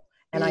people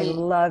and I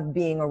love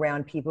being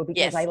around people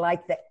because I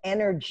like the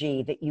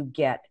energy that you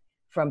get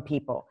from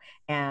people.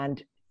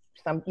 And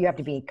you have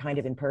to be kind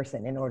of in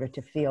person in order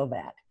to feel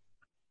that.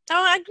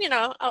 Oh,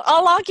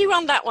 I'll argue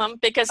on that one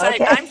because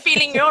I'm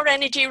feeling your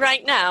energy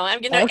right now.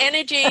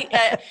 Energy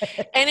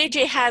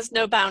has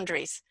no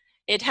boundaries.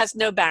 It has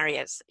no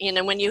barriers.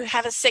 When you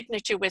have a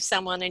signature with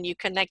someone and you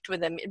connect with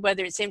them,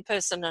 whether it's in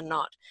person or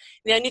not,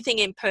 the only thing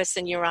in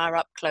person you are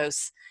up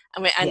close.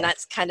 And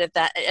that's kind of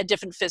a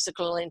different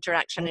physical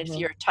interaction. If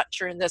you're a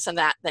toucher and this and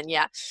that, then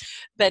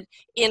but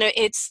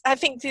I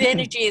think the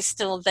energy is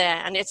still there,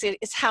 and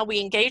it's how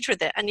we engage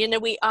with it. And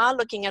we are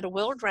looking at a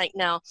world right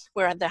now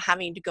where they're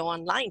having to go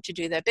online to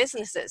do their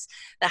businesses.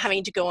 They're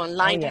having to go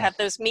online to have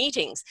those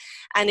meetings,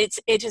 and it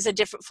is a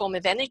different form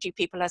of energy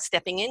people are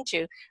stepping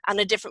into, and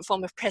a different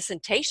form of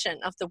presentation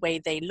of the way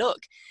they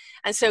look.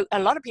 And so a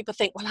lot of people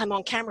think, well, I'm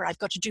on camera, I've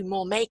got to do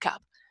more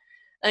makeup.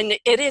 And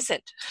it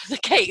isn't the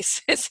case,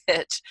 is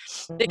it?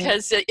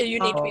 Because you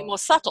need to be more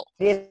subtle.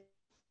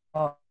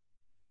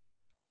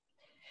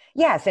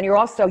 Yes, and you're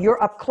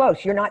up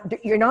close. You're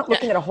not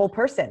looking at a whole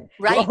person.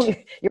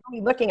 Right. You're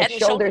only looking at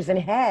shoulders and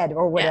head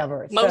or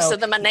whatever. Yeah. Most of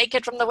them are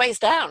naked from the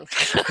waist down.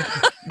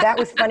 That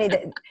was funny.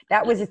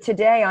 That was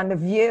today on The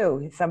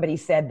View. Somebody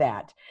said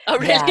that. Oh,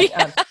 really?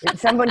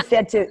 Someone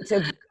said to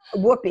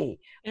Whoopi,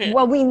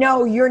 well, we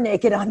know you're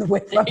naked on the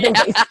waist from the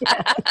waist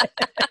down.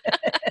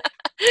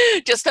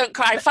 Just don't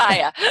cry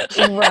fire.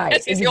 Right.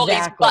 Exactly. All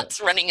these butts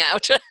running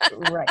out.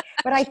 Right.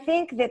 But I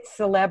think that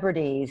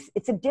celebrities,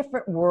 it's a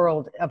different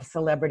world of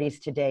celebrities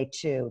today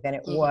too than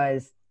it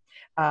was.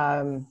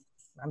 I'm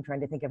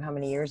trying to think of how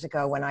many years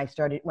ago when I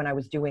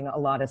was doing a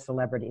lot of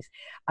celebrities.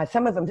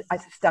 Some of them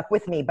stuck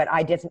with me, but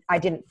I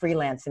didn't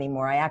freelance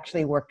anymore. I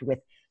actually worked with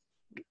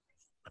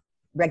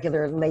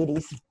regular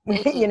ladies,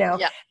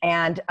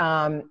 and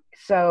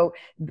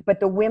but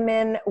the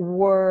women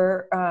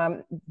were,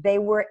 they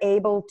were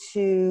able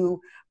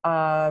to,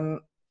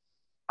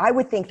 I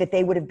would think that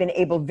they would have been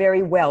able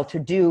very well to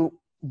do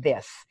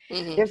this.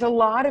 There's a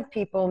lot of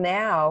people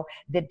now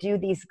that do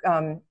these,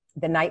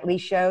 the nightly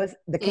shows.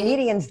 The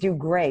comedians do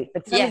great,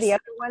 but some of the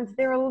other ones,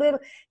 they're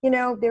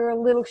a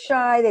little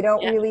shy. They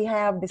don't really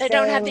have They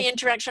don't have the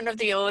interaction of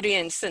the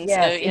audience. And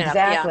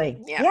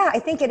exactly. I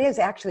think it is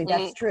actually,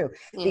 that's true.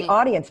 The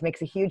audience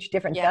makes a huge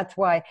difference. That's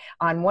why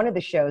on one of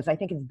the shows, I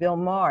think it's Bill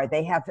Maher,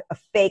 they have a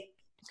fake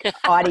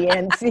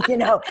audience,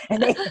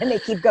 and they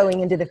keep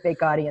going into the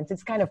fake audience.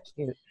 It's kind of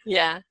cute.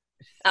 Yeah.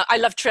 I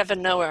love Trevor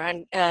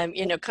Noah, and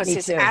because Me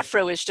his too.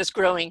 afro is just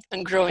growing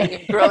and growing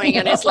and growing,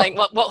 and it's like,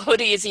 what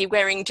hoodie is he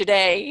wearing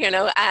today?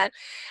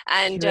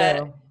 And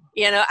True.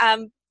 you know,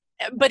 um,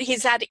 but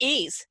he's at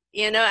ease.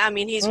 I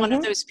mean, he's one of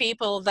Mm-hmm. those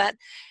people that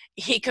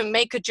he can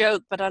make a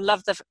joke, but I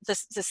love the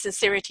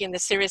sincerity and the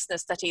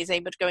seriousness that he's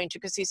able to go into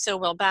because he's so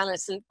well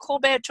balanced. And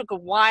Colbert took a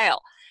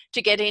while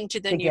to get into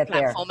the To new get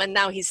there. platform, and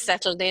now he's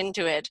settled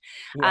into it.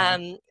 Yeah.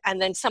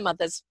 And then some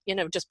others,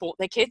 just brought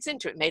their kids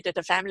into it, made it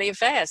a family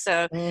affair.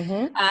 So,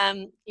 Mm-hmm.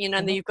 and then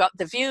Mm-hmm. you've got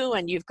the View,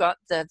 and you've got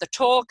the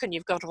talk, and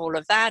you've got all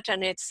of that,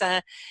 and it's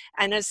and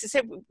as I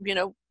said,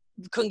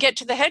 couldn't get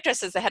to the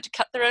hairdressers; they had to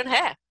cut their own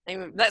hair. I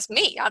mean, that's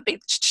me. I'd be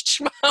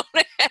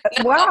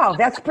Wow,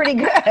 that's pretty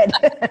good.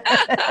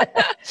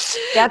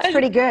 That's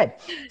pretty good.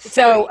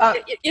 So So,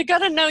 you got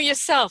to know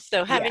yourself, though,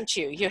 yeah. haven't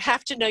you? You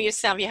have to know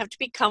yourself. You have to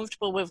be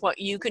comfortable with what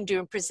you can do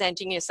in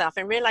presenting yourself,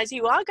 and realize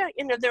you are going.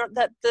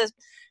 That the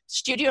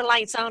studio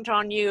lights aren't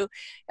on you.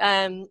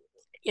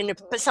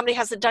 But somebody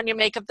hasn't done your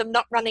makeup. Them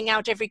not running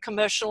out every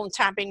commercial and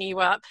tabbing you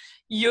up.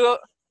 You're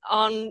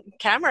on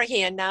camera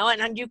here now,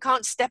 and you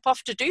can't step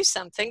off to do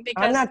something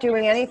because I'm not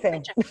doing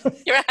anything.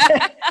 You're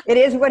It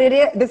is what it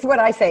is. This is what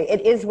I say. It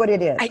is what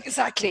it is.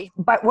 exactly.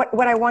 But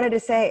what I wanted to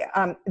say,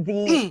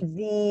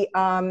 the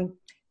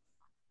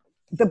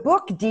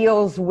book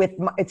deals with.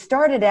 It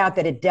started out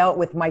that it dealt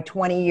with my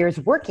 20 years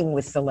working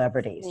with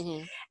celebrities,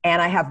 Mm-hmm.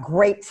 and I have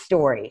great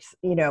stories,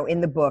 in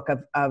the book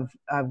of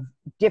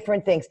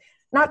different things.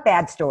 Not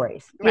bad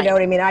stories. You Right. know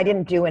what I mean? I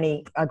didn't do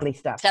any ugly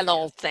stuff. Tell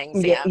all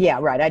things. Yeah, Yeah.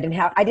 right. I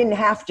didn't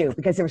have to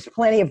because there was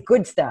plenty of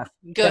good stuff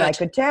that I Good.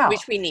 could tell.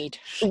 Which we need.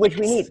 Which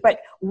we Yes. need.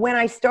 But when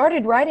I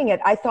started writing it,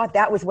 I thought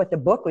that was what the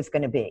book was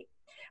going to be.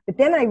 But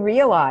then I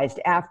realized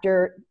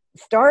after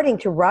starting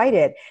to write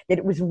it that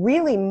it was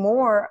really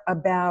more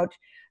about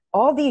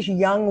all these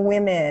young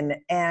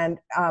women and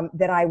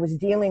that I was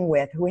dealing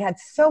with who had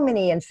so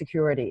many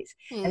insecurities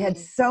and had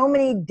so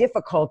many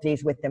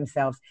difficulties with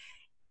themselves.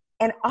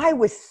 And I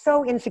was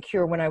so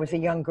insecure when I was a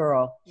young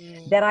girl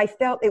that I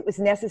felt it was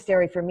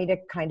necessary for me to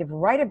kind of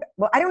write about,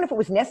 well, I don't know if it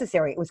was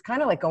necessary. It was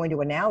kind of like going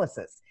to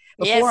analysis.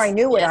 Before I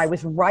knew it, I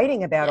was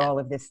writing about all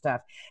of this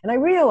stuff. And I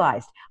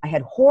realized I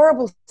had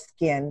horrible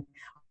skin.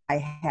 I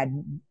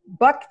had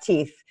buck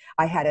teeth.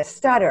 I had a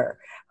stutter.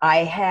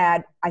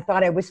 I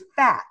thought I was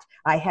fat.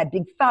 I had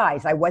big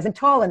thighs. I wasn't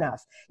tall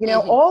enough.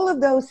 All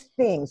of those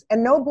things.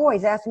 And no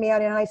boys asked me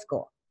out in high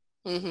school.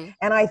 Mm-hmm.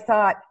 And I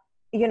thought,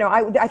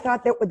 I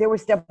thought that there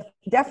was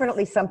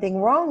definitely something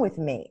wrong with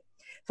me.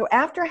 So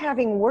after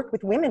having worked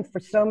with women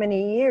for so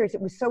many years, it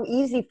was so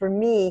easy for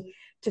me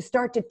to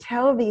start to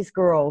tell these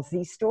girls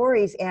these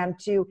stories and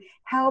to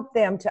help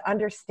them to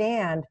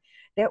understand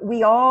that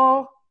we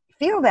all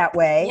feel that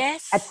way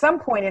at some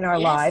point in our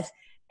lives.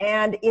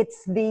 And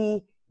it's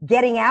the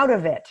getting out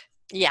of it.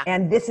 Yeah.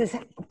 And this is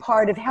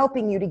part of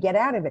helping you to get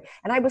out of it.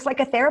 And I was like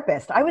a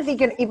therapist. I was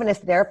even a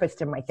therapist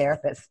to my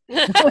therapist.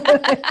 But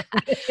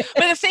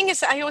the thing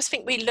is, I always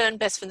think we learn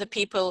best from the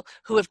people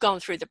who have gone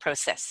through the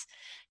process.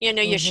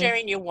 You're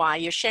sharing your why,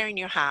 you're sharing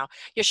your how,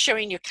 you're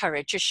showing your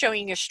courage, you're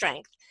showing your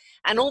strength.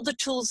 And all the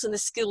tools and the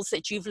skills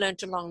that you've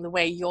learned along the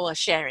way, you're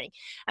sharing.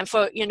 And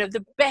for,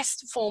 the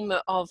best form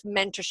of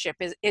mentorship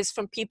is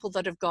from people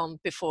that have gone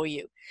before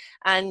you.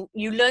 And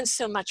you learn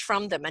so much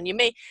from them. And you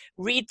may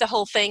read the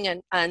whole thing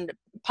and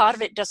part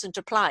of it doesn't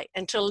apply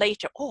until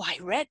later. Oh, I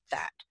read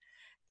that.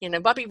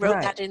 Bobby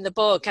wrote that in the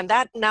book, and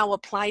that now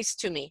applies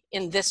to me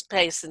in this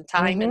place and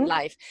time in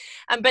life.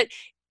 But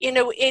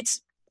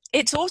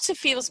it also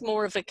feels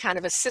more of a kind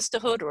of a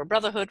sisterhood or a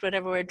brotherhood,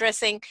 whatever we're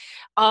addressing,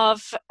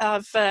 of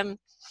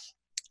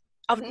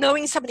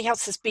knowing somebody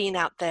else has been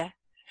out there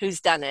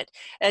who's done it.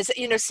 As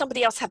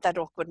somebody else had that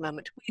awkward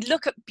moment. We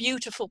look at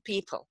beautiful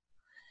people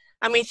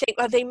and we think,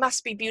 well, they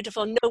must be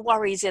beautiful, no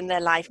worries in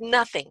their life,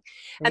 nothing.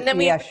 And then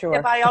we read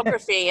their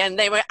biography and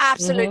they were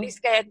absolutely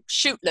scared,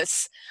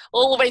 shootless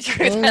all the way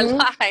through their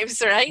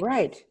lives, right?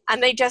 Right.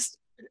 And they just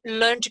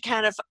learn to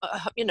kind of,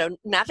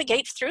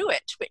 navigate through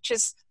it, which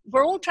is,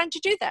 we're all trying to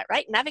do that,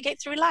 right?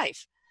 Navigate through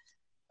life.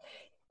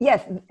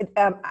 Yes,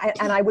 and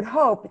I would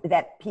hope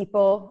that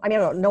people, I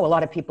don't know a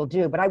lot of people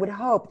do, but I would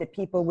hope that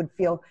people would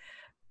feel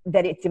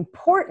that it's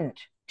important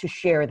to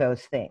share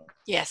those things.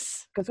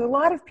 Yes. Because a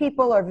lot of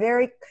people are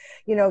very,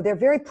 they're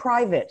very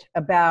private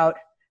about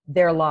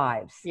their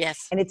lives.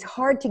 Yes. And it's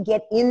hard to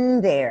get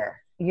in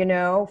there,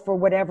 for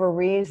whatever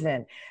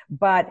reason.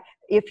 But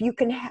if you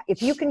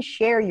can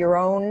share your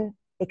own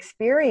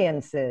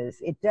experiences,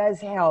 it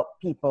does help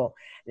people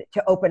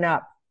to open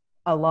up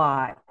a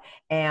lot.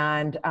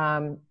 And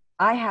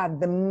I have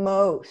the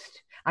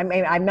most,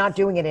 I'm not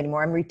doing it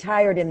anymore. I'm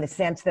retired in the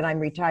sense that I'm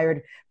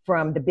retired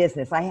from the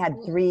business. I had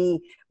 3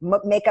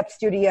 makeup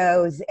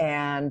studios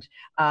and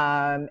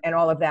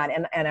all of that,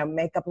 and a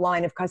makeup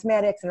line of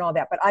cosmetics and all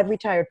that, but I've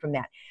retired from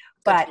that.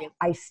 But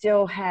I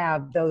still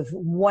have those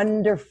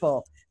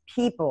wonderful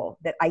people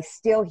that I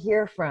still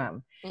hear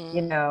from,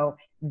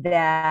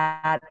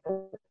 that,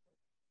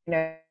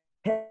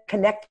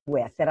 connect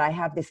with, that I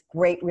have this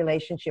great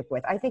relationship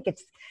with. I think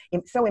it's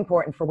so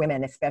important for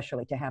women,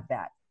 especially, to have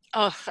that.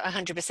 Oh,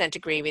 100%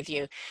 agree with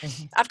you.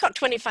 Mhm. I've got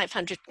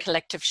 2,500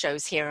 collective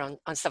shows here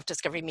on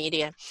Self-Discovery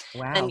Media.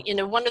 And,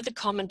 Wow. one of the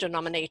common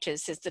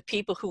denominators is the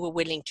people who are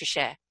willing to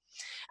share.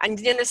 And,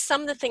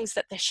 some of the things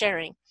that they're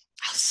sharing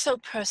are so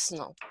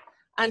personal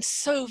and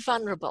so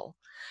vulnerable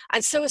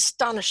and so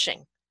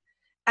astonishing.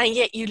 And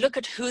yet you look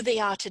at who they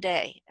are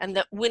today and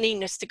that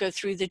willingness to go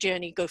through the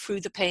journey, go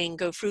through the pain,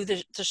 go through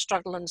the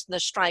struggle and the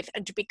strife,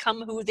 and to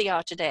become who they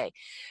are today.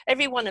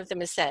 Every one of them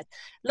has said,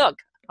 look,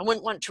 I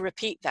wouldn't want to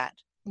repeat that,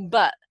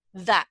 but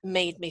that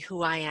made me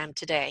who I am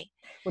today.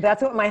 Well,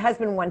 that's what my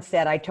husband once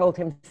said. I told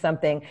him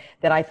something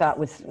that I thought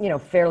was,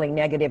 fairly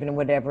negative and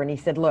whatever. And he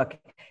said, look,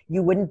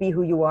 you wouldn't be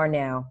who you are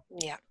now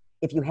Yeah,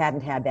 if you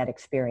hadn't had that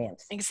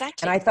experience.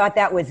 exactly. And I thought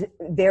that was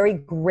very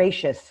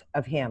gracious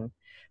of him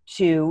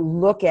to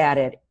look at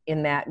it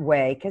in that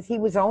way, because he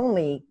was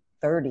only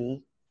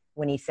 30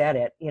 when he said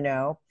it,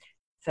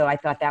 So I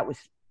thought that was,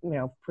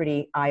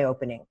 pretty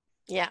eye-opening.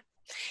 Yeah.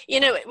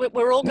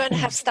 We're all going to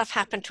have stuff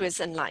happen to us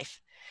in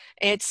life.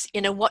 It's,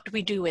 what do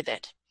we do with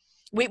it?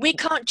 We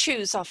can't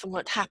choose often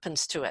what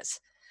happens to us.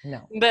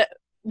 No. But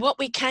what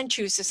we can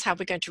choose is how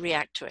we're going to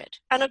react to it.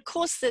 And of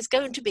course, there's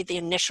going to be the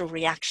initial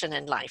reaction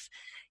in life,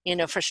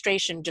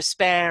 frustration,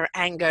 despair,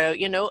 anger,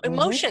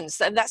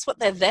 emotions. And that's what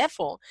they're there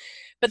for.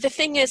 But the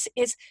thing is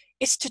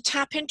to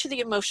tap into the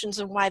emotions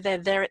and why they're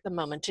there at the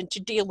moment and to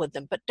deal with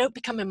them, but don't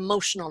become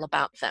emotional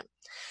about them.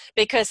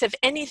 Because if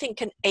anything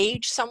can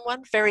age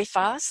someone very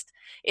fast,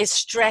 is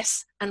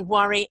stress and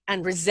worry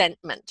and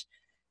resentment.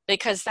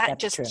 Because that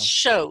That's just true.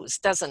 shows,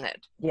 doesn't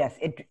it? Yes,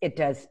 it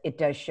does. It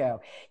does show.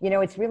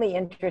 It's really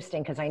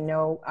interesting because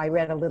I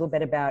read a little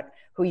bit about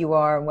who you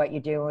are and what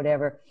you do,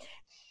 whatever.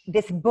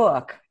 This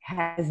book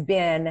has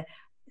been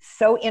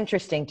so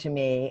interesting to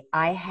me.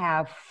 I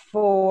have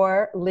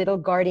 4 little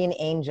guardian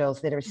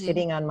angels that are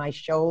sitting on my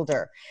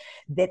shoulder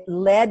that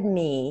led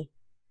me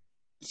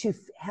to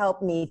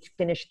help me to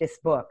finish this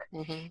book.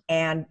 Mm-hmm.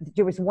 And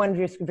there was one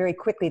just very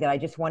quickly that I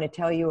just want to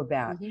tell you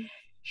about. Mm-hmm.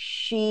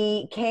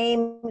 She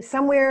came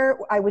somewhere.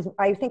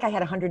 I think I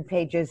had 100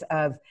 pages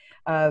of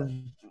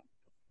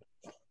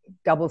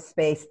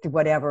double-spaced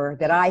whatever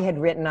that I had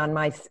written on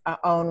my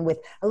own with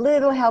a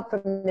little help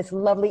from this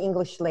lovely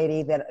English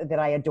lady that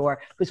I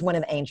adore, who's one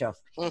of the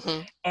angels.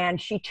 Mm-hmm. And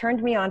she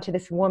turned me on to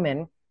this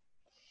woman.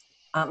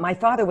 My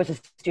father was a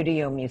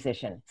studio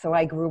musician, so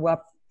I grew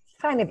up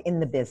kind of in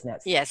the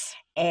business. Yes.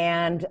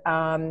 And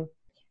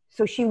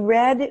so she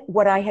read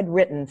what I had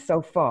written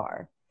so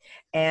far.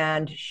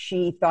 And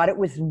she thought it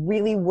was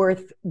really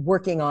worth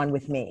working on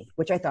with me,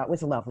 which I thought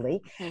was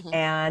lovely. Mm-hmm.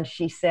 And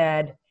she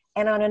said,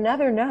 and on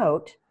another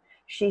note,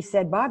 she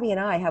said, Bobby and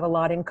I have a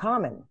lot in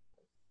common.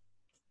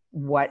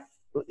 What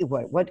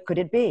could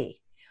it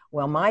be?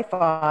 Well, my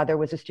father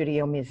was a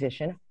studio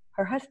musician.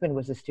 Her husband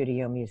was a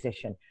studio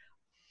musician.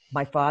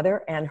 My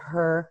father and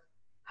her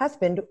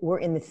husband were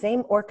in the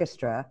same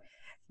orchestra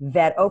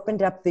that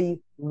opened up the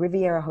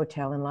Riviera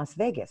Hotel in Las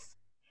Vegas.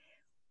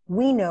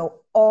 We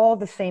know all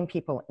the same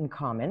people in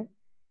common,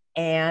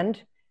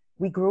 and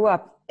we grew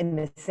up in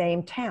the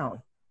same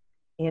town,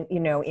 in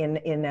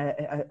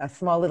a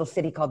small little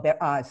city called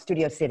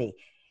Studio City,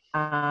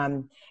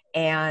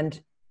 and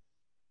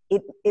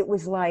it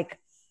was like,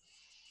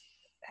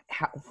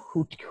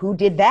 who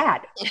did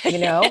that?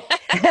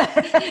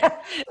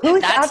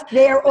 Who's up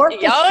there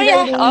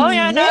orchestrating? Oh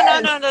yeah,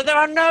 no. There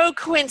are no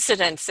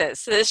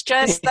coincidences. There's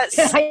just that's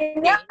I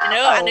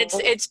know. And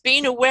it's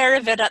being aware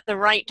of it at the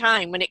right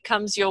time when it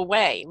comes your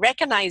way,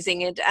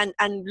 recognizing it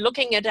and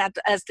looking at it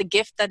as the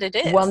gift that it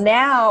is. Well,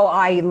 now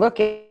I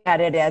look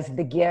at it as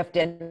the gift,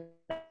 and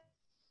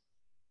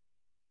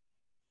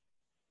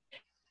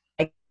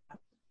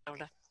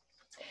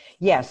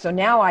so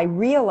now I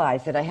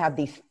realize that I have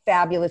these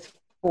fabulous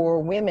 4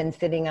 women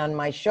sitting on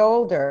my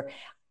shoulder.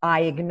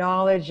 I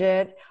acknowledge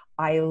it.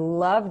 I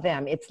love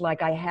them. It's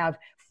like I have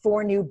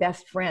 4 new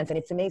best friends, and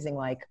it's amazing.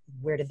 Like,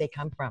 where did they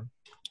come from?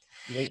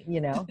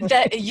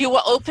 That you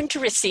were open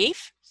to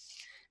receive,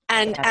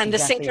 and the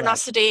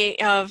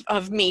synchronicity right.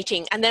 of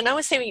meeting. And then I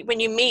always say, when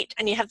you meet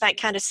and you have that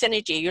kind of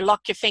synergy, you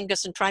lock your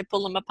fingers and try to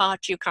pull them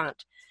apart. You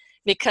can't,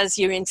 because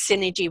you're in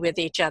synergy with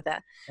each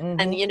other.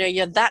 Mm-hmm. And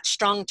you're that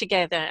strong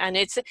together. And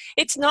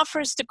it's not for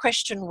us to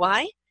question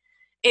why.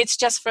 It's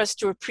just for us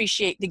to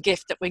appreciate the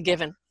gift that we're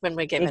given when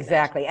we're given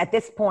Exactly. it. At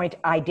this point,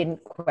 I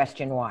didn't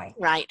question why.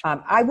 Right.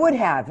 I would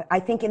have. I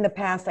think in the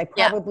past, I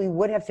probably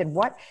would have said,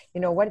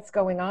 what's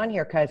going on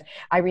here? Because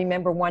I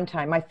remember one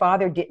time, my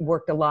father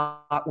worked a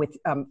lot with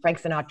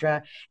Frank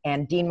Sinatra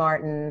and Dean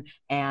Martin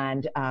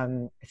and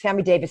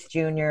Sammy Davis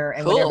Jr.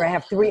 and whatever. I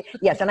have 3.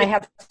 Yes, and I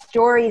have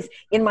stories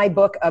in my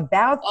book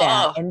about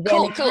that. And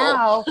then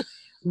how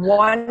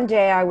one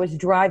day I was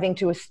driving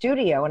to a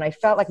studio and I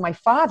felt like my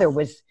father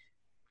was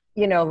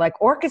like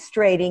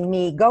orchestrating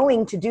me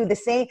going to do the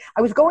same.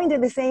 I was going to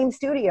the same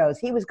studios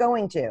he was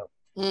going to.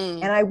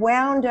 And I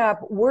wound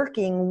up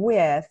working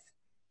with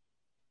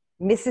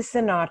Mrs.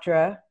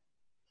 Sinatra,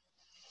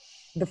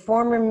 the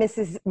former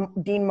Mrs.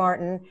 Dean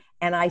Martin,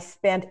 and I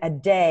spent a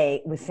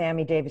day with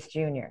Sammy Davis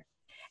Jr.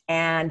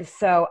 And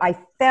so I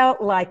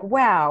felt like,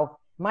 wow,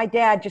 my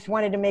dad just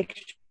wanted to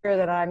make sure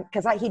that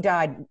because he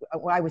died,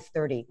 I was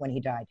 30 when he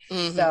died.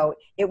 Mm-hmm. So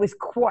it was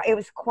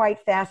quite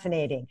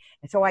fascinating.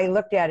 And so I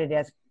looked at it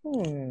as,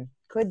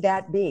 could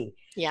that be?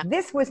 Yeah.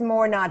 This was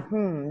more not,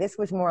 this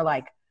was more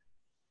like,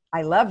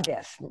 I love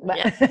this.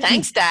 Yeah.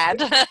 Thanks, Dad.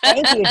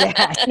 Thank you,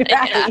 Dad.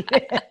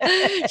 Right.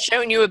 Yeah.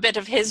 Showing you a bit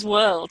of his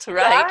world,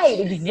 right? Right,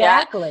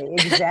 exactly,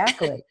 yeah.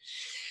 Exactly.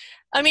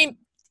 I mean,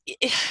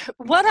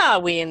 what are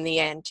we in the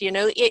end? You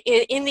know,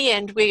 in the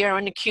end, we are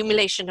an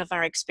accumulation of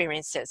our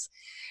experiences.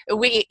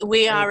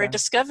 We are a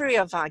discovery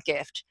of our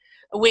gift.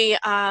 We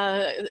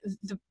are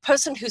the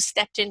person who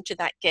stepped into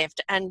that gift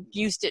and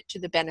used it to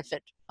the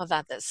benefit of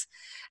others.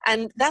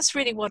 And that's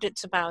really what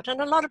it's about.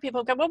 And a lot of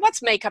people go, well,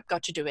 what's makeup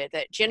got to do with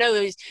it? You know,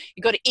 you've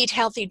got to eat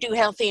healthy, do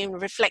healthy,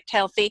 and reflect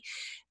healthy.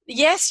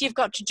 Yes, you've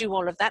got to do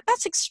all of that.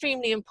 That's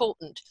extremely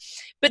important.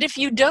 But if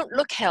you don't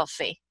look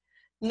healthy,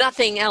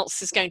 nothing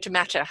else is going to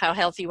matter how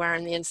healthy you are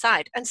on the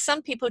inside. And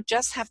some people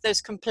just have those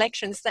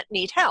complexions that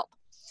need help.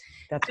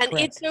 That's and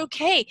correct. It's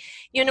okay.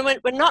 You know,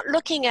 we're not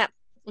looking at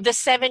the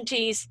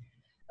 70s,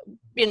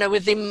 you know,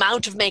 with the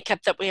amount of makeup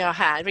that we all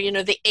had, you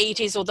know, the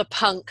 80s or the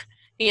punk,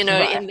 you know,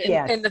 right.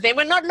 in the thing.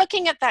 We're not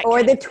looking at that.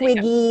 Or the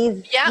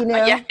Twiggies. Yeah, you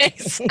know? Yeah,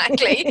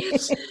 exactly.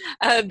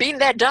 Been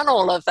there, done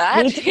all of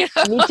that. Me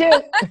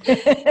too.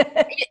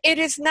 It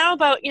is now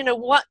about, you know,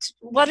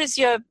 what is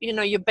your, you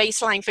know, your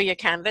baseline for your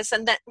canvas,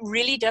 and that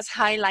really does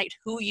highlight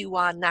who you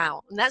are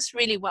now. And that's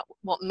really what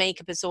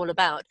makeup is all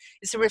about.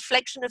 It's a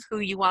reflection of who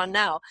you are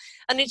now.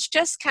 And it's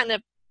just kind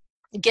of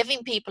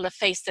giving people a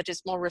face that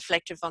is more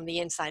reflective on the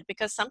inside,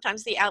 because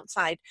sometimes the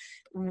outside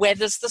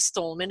weathers the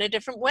storm in a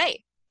different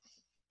way.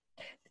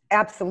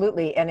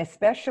 Absolutely. And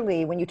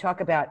especially when you talk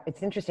about,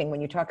 it's interesting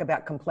when you talk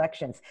about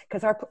complexions,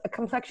 because our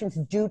complexions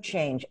do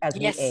change as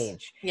we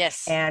age.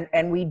 Yes.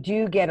 And we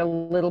do get a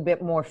little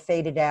bit more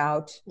faded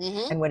out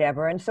and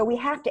whatever. And so we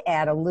have to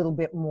add a little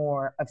bit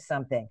more of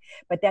something.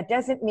 But that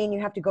doesn't mean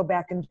you have to go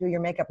back and do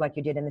your makeup like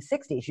you did in the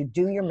 60s. You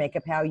do your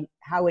makeup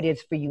how it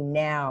is for you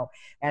now,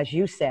 as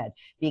you said,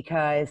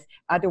 because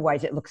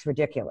otherwise it looks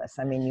ridiculous.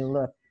 I mean, you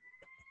look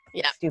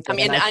stupid. I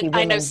mean,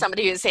 I know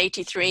somebody who's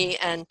 83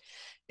 and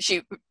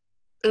she...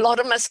 a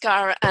lot of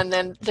mascara, and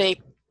then the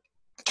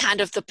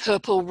kind of the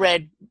purple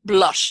red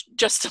blush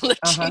just on the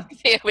cheek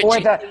there.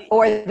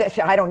 Or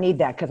I don't need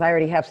that because I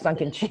already have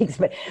sunken cheeks,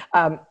 but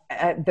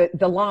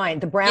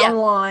the brown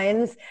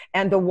lines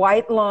and the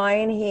white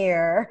line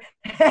here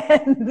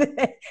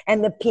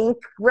and the pink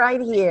right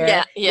here.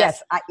 Yeah,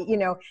 yes. You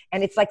know,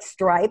 and it's like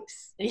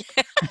stripes. Yeah.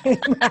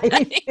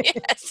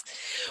 Yes.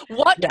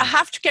 I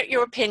have to get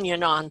your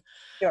opinion on.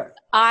 Sure.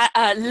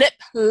 Lip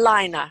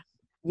liner.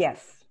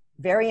 Yes.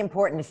 Very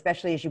important,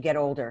 especially as you get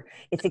older.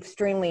 It's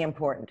extremely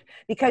important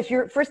because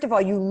first of all,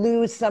 you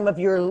lose some of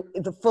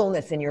the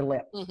fullness in your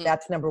lip.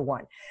 That's number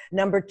one.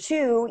 Number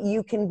two,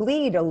 you can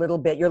bleed a little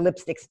bit, your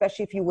lipstick,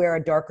 especially if you wear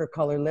a darker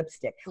color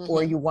lipstick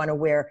or you want to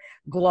wear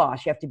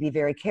gloss. You have to be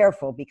very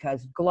careful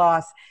because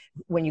gloss,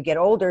 when you get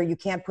older, you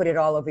can't put it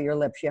all over your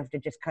lips. You have to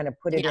just kind of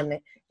put it in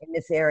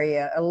this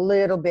area, a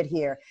little bit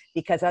here,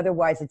 because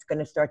otherwise it's going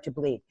to start to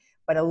bleed.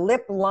 But a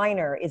lip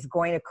liner is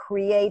going to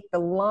create the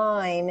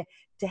line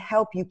to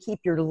help you keep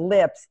your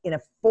lips in a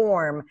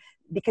form,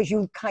 because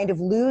you kind of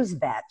lose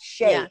that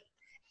shape,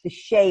 the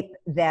shape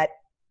that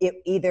it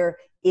either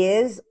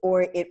is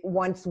or it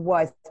once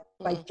was.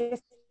 By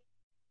just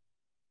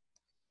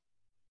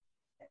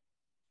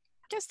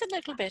a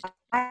little bit.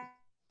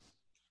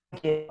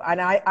 And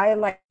I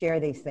like to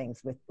share these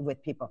things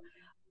with people.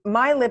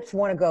 My lips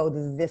want to go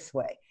this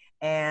way.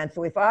 And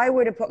so if I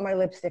were to put my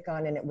lipstick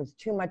on and it was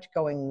too much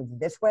going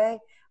this way,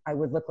 I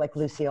would look like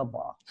Lucille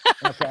Ball.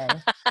 Okay.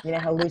 You know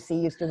how Lucy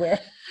used to wear?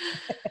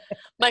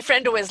 My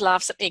friend always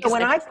laughs at me. So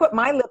when I put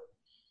my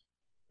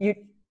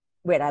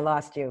wait, I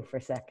lost you for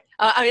a sec.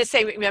 I was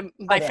saying,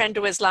 my friend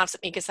always laughs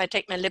at me because I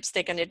take my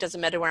lipstick and it doesn't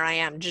matter where I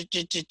am.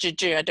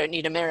 I don't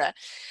need a mirror.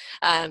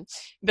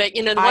 But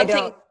you know, the one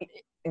thing.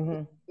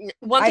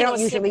 I don't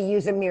usually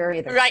use a mirror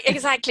either. Right,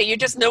 exactly. You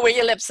just know where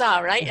your lips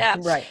are, right? Yeah.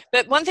 Right.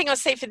 But one thing I'll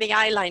say for the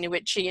eyeliner,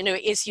 which, you know,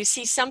 is you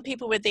see some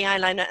people with the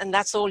eyeliner and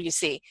that's all you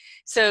see.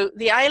 So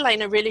the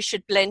eyeliner really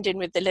should blend in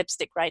with the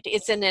lipstick, right?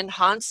 It's an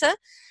enhancer,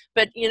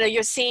 but, you know,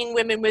 you're seeing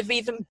women with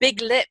even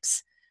big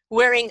lips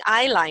wearing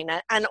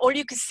eyeliner and all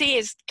you can see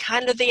is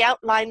kind of the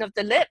outline of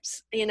the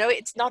lips. You know,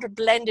 it's not a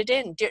blended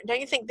in. Don't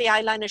you think the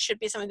eyeliner should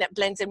be something that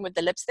blends in with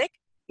the lipstick?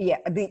 Yeah,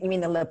 you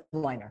mean the lip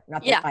liner,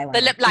 not the eyeliner.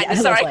 The lip liner,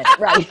 sorry.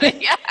 Right.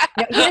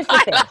 Now, here's the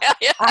thing.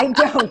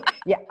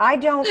 I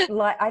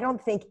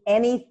don't think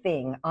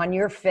anything on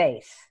your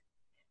face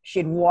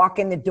should walk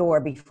in the door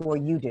before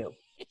you do.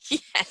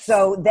 Yes.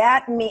 So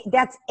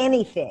that's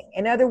anything.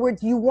 In other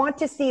words, you want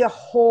to see a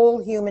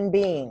whole human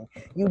being.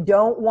 You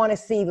don't want to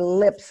see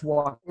lips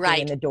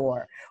walking in the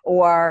door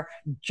or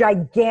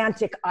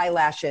gigantic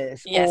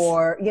eyelashes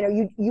or, you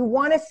know, you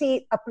want to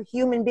see a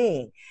human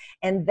being.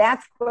 And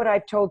that's what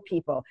I've told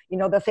people. You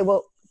know, they'll say,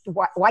 well,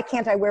 why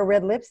can't I wear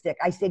red lipstick?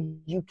 I said,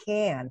 you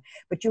can,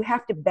 but you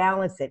have to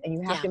balance it, and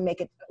you have to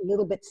make it a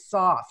little bit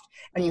soft,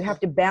 and you have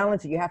to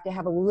balance it. You have to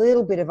have a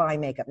little bit of eye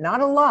makeup,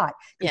 not a lot,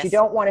 because you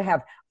don't want to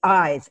have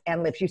eyes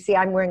and lips. You see,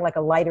 I'm wearing like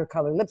a lighter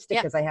color lipstick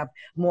because I have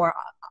more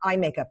eye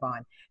makeup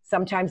on.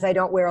 Sometimes I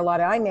don't wear a lot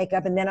of eye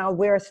makeup, and then I'll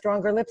wear a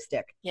stronger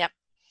lipstick. Yep.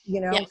 You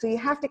know, so you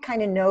have to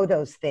kind of know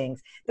those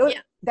things.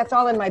 That's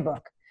all in my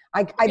book.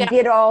 I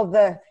did all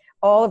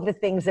of the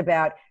things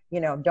about,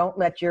 you know, don't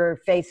let your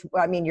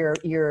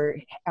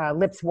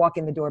lips walk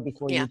in the door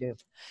before you do.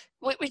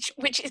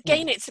 Which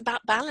again, it's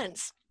about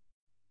balance.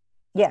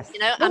 Yes. You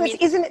know, well,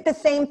 isn't it the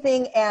same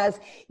thing as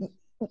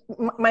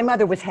my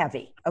mother was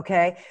heavy?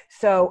 Okay.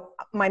 So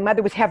my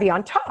mother was heavy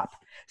on top.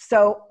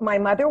 So my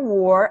mother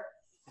wore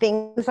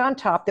things on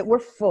top that were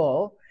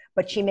full,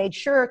 but she made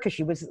sure, because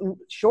she was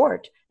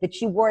short, that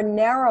she wore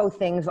narrow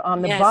things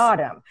on the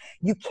bottom.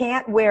 You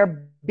can't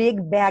wear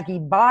big baggy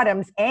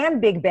bottoms and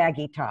big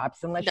baggy tops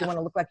unless you want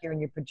to look like you're in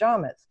your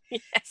pajamas.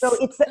 Yes. So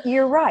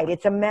you're right.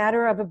 It's a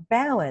matter of a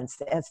balance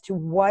as to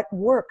what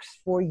works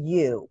for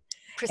you.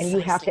 Precisely.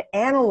 And you have to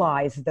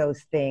analyze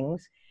those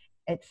things.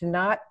 It's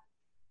not,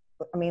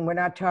 I mean, we're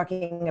not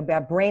talking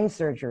about brain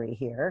surgery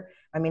here.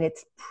 I mean,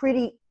 it's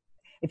pretty,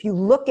 if you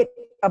look at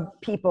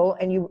people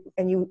and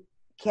you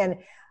can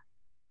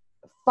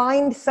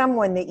find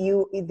someone that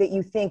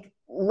you think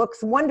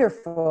looks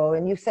wonderful,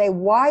 and you say,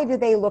 why do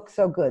they look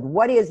so good?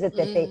 What is it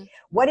that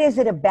what is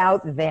it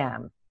about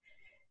them?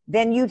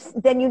 Then you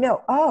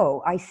know,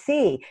 oh, I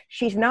see.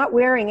 She's not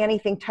wearing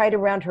anything tight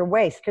around her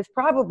waist because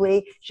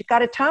probably she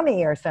got a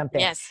tummy or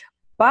something. Yes.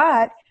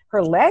 But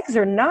her legs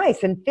are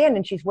nice and thin,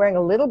 and she's wearing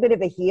a little bit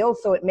of a heel,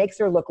 so it makes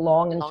her look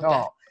long and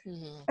tall.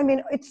 Mm-hmm. I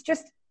mean, it's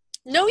just...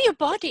 Know your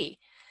body.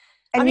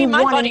 And I mean,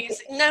 my body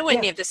is nowhere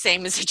near the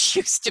same as it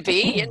used to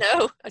be, you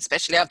know,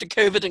 especially after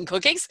COVID and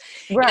cookies.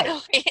 Right.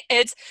 You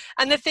know,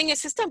 and the thing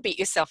is don't beat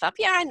yourself up.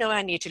 Yeah, I know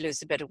I need to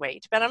lose a bit of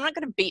weight, but I'm not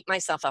going to beat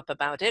myself up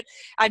about it.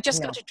 I've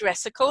just got to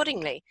dress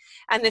accordingly.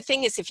 And the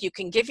thing is, if you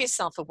can give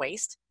yourself a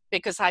waist,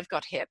 because I've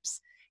got hips,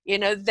 you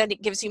know, then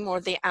it gives you more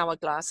of the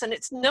hourglass. And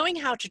it's knowing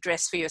how to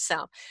dress for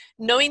yourself,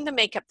 knowing the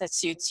makeup that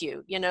suits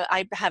you. You know,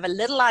 I have a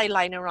little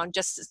eyeliner on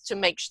just to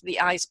make sure the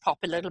eyes pop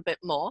a little bit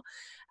more,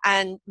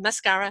 and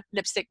mascara,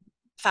 lipstick,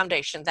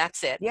 foundation.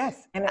 That's it.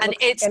 Yes. And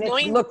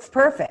it looks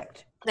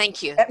perfect.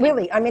 Thank you.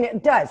 Really, I mean,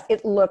 it does.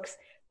 It looks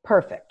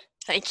perfect.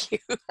 Thank you.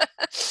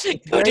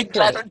 Good,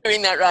 glad I'm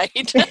doing that right.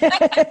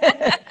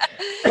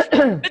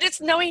 But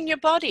it's knowing your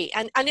body.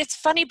 And it's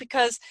funny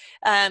because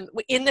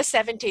in the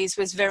 70s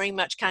was very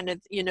much kind of,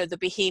 you know, the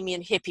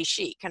bohemian hippie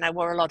chic. And I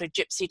wore a lot of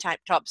gypsy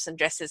type tops and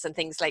dresses and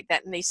things like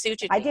that. And they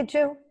suited me. I did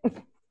too.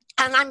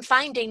 And I'm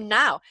finding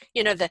now,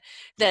 you know, the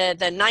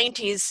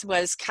 90s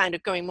was kind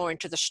of going more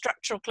into the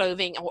structural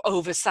clothing or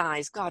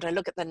oversized. God, I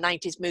look at the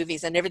 90s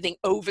movies and everything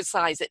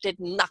oversized. It did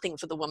nothing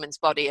for the woman's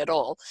body at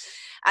all.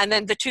 And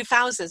then the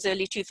 2000s,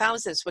 early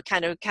 2000s were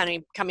kind of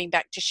coming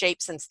back to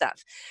shapes and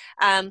stuff.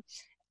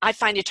 I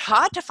find it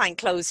hard to find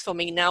clothes for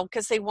me now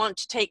because they want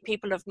to take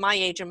people of my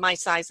age and my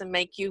size and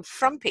make you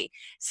frumpy.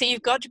 So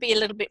you've got to be a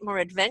little bit more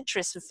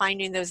adventurous in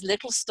finding those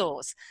little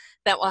stores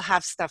that will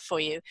have stuff for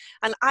you.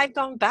 And I've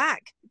gone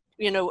back,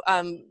 you know,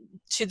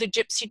 to the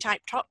gypsy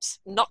type tops.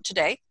 Not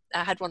today.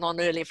 I had one on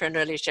earlier for an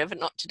earlier show, but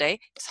not today.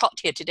 It's hot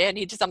here today. I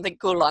needed something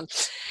cool on.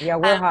 Yeah,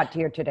 we're hot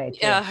here today too.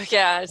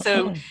 Yeah.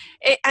 So,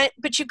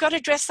 but you've got to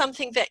dress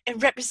something that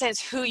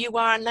represents who you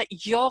are and that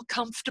you're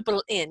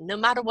comfortable in, no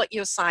matter what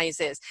your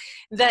size is.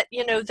 That,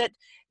 you know, that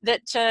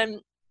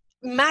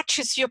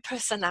matches your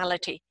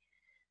personality.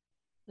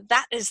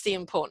 That is the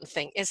important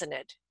thing, isn't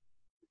it?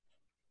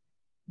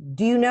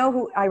 Do you know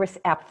who Iris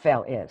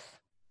Apfel is?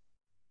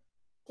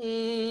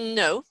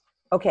 No.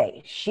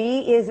 Okay,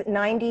 she is a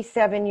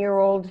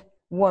 97-year-old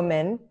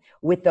woman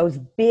with those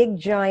big,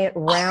 giant,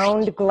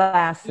 round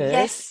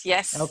glasses.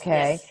 Yes.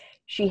 Okay, yes.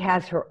 She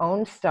has her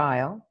own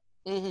style.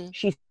 Mm-hmm.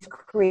 She's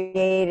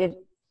created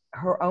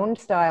her own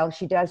style.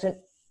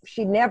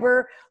 She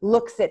never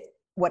looks at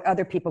what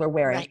other people are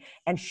wearing. Right.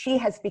 And she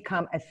has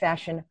become a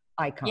fashion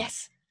icon.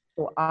 Yes.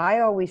 So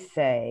I always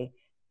say,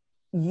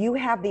 you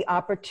have the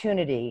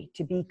opportunity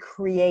to be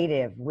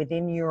creative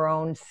within your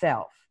own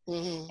self,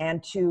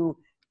 and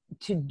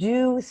to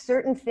do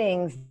certain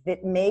things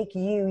that make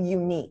you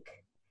unique.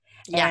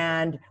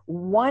 Yeah. And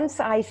once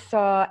I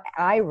saw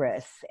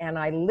Iris and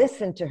I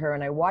listened to her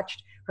and I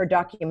watched her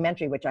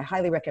documentary, which I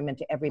highly recommend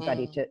to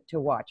everybody to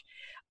watch,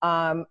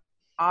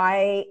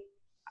 I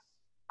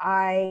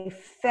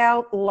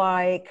felt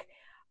like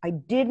I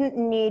didn't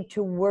need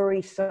to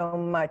worry so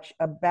much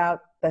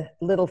about the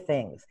little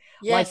things,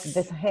 like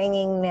this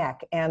hanging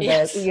neck and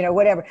the, you know,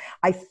 whatever.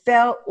 I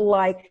felt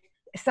like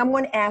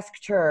someone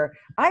asked her,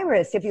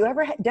 Iris, have you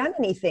ever done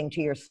anything to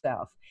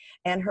yourself?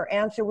 And her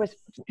answer was,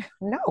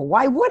 no,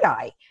 why would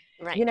I?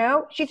 Right. You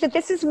know, she said,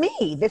 this is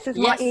me. This is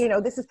my, you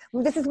know, this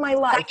is my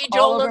life. Package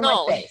all all over in my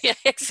all. face. Yeah,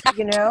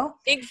 exactly. You know?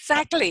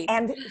 Exactly.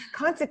 And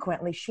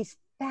consequently, she's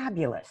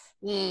fabulous.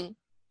 Mm.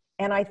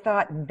 And I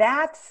thought,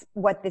 that's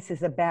what this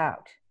is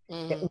about,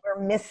 that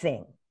we're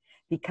missing.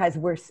 because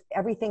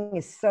everything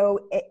is so,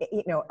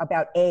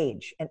 about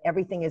age, and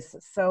everything is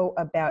so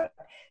about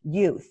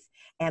youth.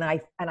 And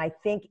I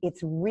think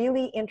it's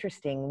really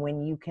interesting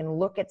when you can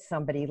look at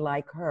somebody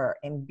like her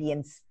and be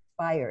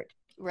inspired.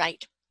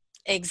 Right.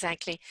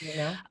 Exactly. You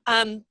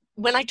know?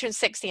 When I turned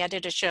 60, I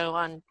did a show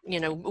on,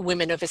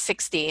 women over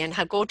 60 and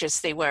how gorgeous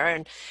they were.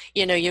 And,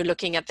 you're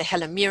looking at the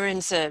Helen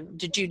Mirrens, the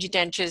Judi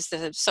Dench's,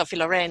 the Sophie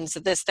Loren's,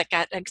 this,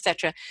 that,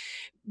 etc.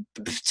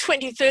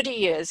 20, 30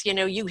 years,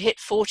 you hit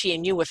 40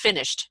 and you were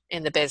finished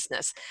in the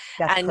business.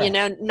 That's and,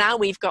 correct. now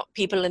we've got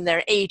people in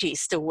their 80s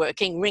still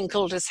working,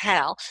 wrinkled as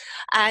hell.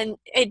 And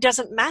it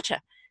doesn't matter.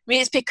 I mean,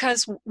 it's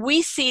because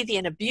we see the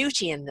inner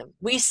beauty in them.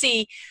 We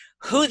see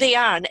who they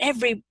are and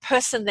every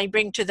person they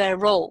bring to their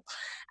role.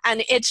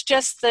 And it's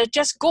just, they're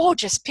just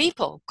gorgeous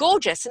people,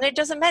 gorgeous. And it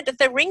doesn't matter.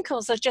 The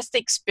wrinkles are just the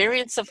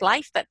experience of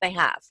life that they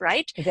have,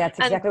 right? That's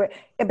exactly right.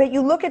 But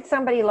you look at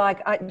somebody like,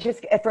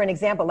 just for an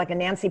example, like a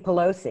Nancy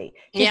Pelosi.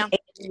 She's 80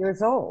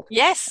 years old.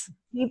 Yes.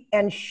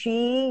 And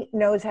she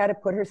knows how to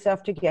put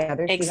herself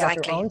together.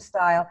 Exactly. She has her own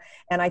style.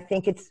 And I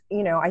think it's,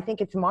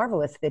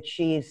 marvelous that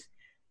she's,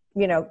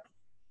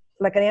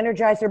 like an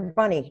Energizer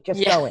bunny,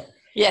 just going.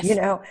 Yes.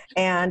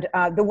 And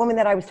the woman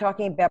that I was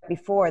talking about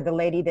before, the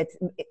lady that's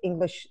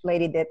English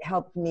lady that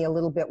helped me a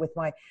little bit with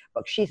my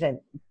book, she's a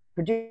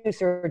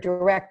producer,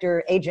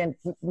 director, agent,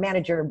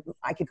 manager.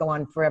 I could go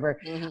on forever.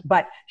 Mm-hmm.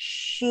 But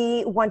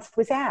she once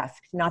was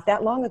asked not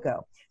that long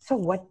ago, so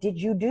what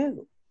did you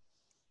do?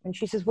 And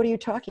she says, what are you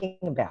talking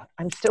about?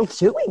 I'm still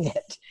doing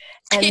it.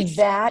 And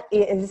that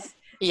is,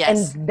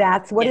 and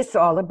that's what it's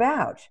all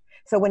about.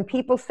 So when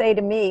people say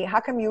to me, how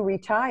come you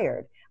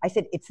retired? I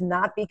said, it's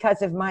not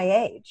because of my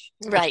age.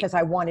 Right. It's because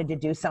I wanted to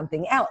do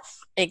something else.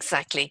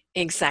 Exactly.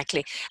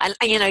 And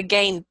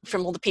again,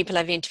 from all the people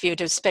I've interviewed,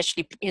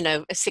 especially,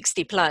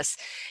 60 plus,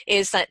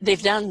 is that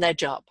they've done their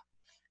job.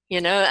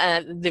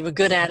 They were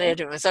good at it.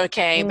 It was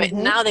okay. But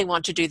now they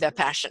want to do their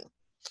passion.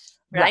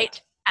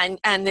 Right.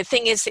 And the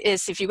thing is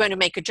if you're going to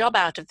make a job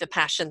out of the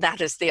passion,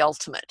 that is the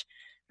ultimate,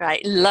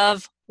 right?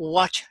 Love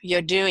what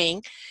you're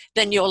doing,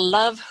 then you'll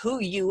love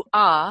who you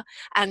are,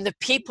 and the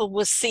people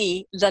will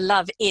see the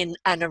love in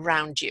and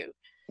around you.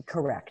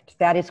 Correct.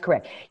 That is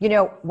correct.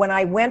 When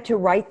I went to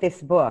write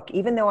this book,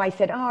 even though I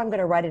said, I'm going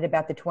to write it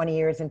about the 20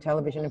 years in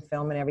television and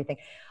film and everything,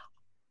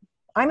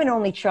 I'm an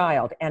only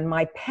child, and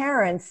my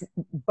parents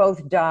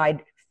both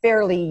died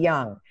fairly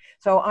young.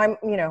 So I'm,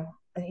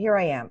 here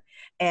I am.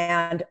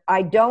 And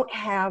I don't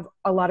have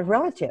a lot of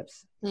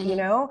relatives,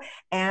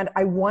 and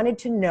I wanted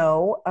to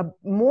know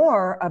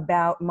more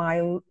about my,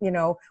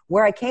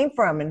 where I came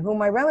from and who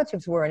my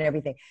relatives were and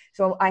everything.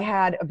 So I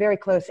had I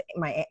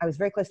was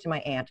very close to my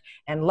aunt,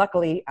 and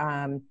luckily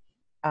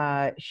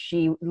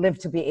she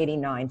lived to be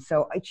 89.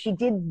 So she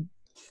did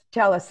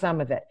tell us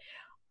some of it.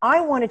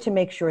 I wanted to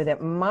make sure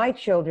that my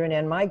children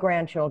and my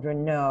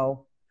grandchildren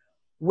know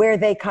where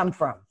they come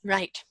from.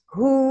 Right.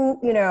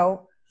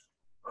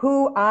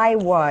 Who I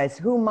was,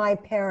 who my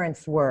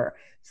parents were,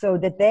 so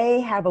that they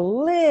have a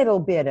little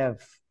bit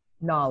of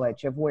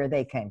knowledge of where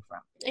they came from.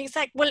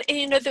 Exactly. Well,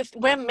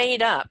 we're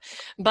made up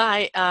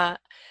by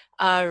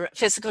our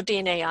physical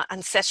DNA, our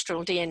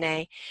ancestral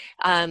DNA,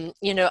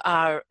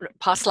 our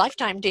past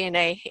lifetime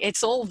DNA.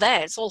 It's all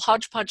there. It's all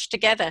hodgepodge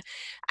together.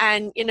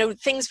 And,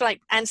 things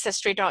like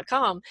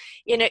Ancestry.com,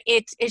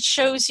 it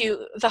shows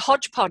you the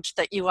hodgepodge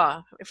that you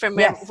are from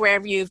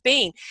wherever you've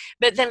been.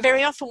 But then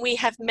very often we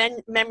have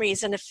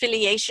memories and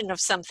affiliation of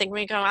something.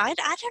 We go, I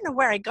don't know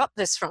where I got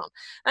this from.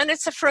 And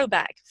it's a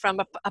throwback from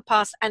a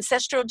past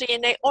ancestral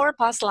DNA or a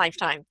past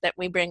lifetime that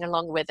we bring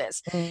along with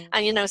us. Mm-hmm.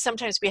 And,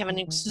 sometimes we have an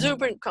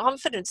exuberant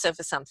confidence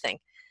over something.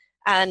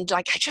 And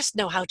I just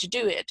know how to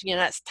do it.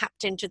 It's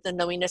tapped into the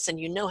knowingness, and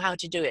you know how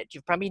to do it.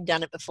 You've probably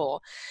done it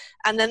before.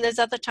 And then there's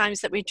other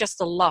times that we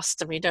just are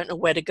lost and we don't know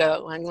where to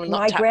go, and we're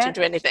not tapped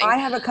into anything. I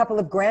have a couple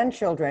of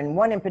grandchildren,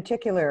 one in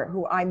particular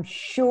who I'm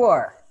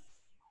sure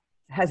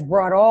has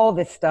brought all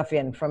this stuff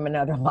in from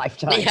another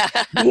lifetime. Yeah.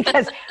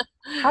 Because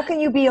how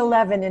can you be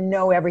 11 and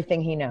know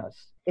everything he knows?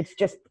 It's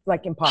just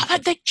like impossible.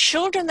 But the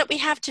children that we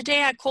have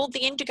today are called the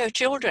indigo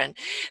children.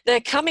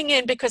 They're coming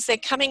in because they're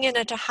coming in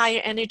at a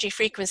higher energy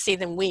frequency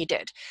than we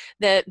did.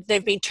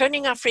 They've been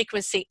turning our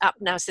frequency up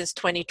now since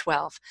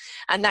 2012.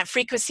 And that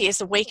frequency is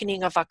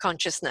awakening of our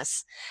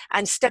consciousness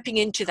and stepping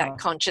into that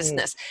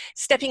consciousness,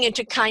 stepping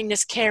into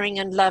kindness, caring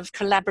and love,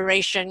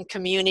 collaboration,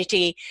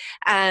 community,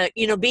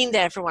 being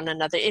there for one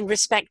another in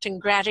respect and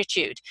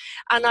gratitude.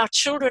 And our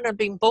children are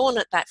being born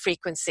at that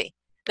frequency.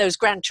 Those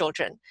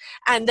grandchildren,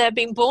 and they're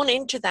being born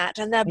into that,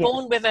 and they're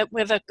born with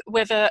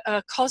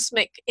a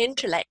cosmic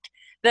intellect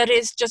that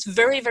is just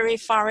very, very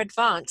far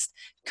advanced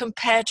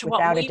compared to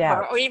what we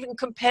were, or even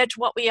compared to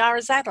what we are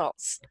as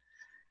adults.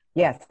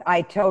 Yes,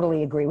 I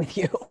totally agree with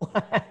you.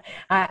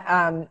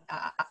 I've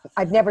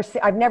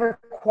never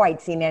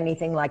quite seen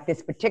anything like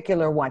this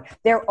particular one.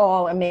 They're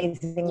all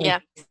amazingly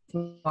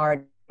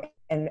smart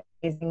and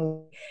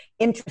amazingly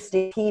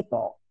interesting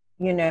people.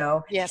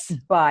 Yes.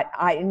 But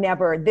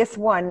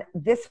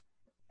this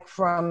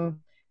from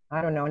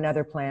I don't know,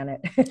 another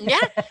planet. Yeah,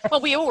 well,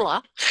 we all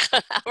are.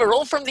 We're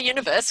all from the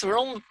universe. We're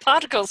all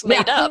particles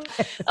made up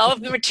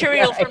of the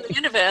material from the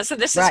universe.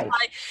 And this is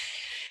why,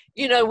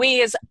 you know,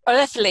 we as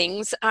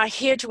earthlings are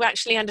here to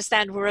actually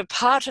understand we're a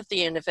part of the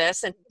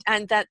universe,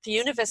 and that the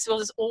universe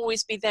will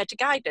always be there to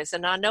guide us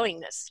in our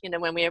knowingness. You know,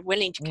 when we are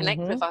willing to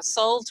connect with our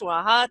soul, to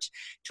our heart,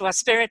 to our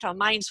spirit, our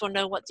minds will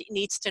know what it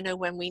needs to know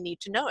when we need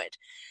to know it.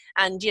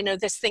 And, you know,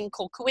 this thing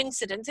called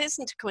coincidence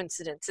isn't a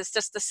coincidence. It's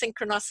just the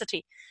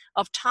synchronicity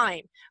of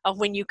time, of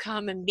when you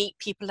come and meet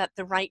people at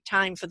the right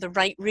time for the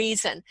right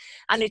reason.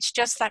 And it's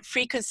just that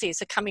frequencies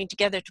are coming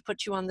together to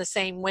put you on the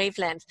same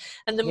wavelength.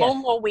 And the more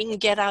and more we can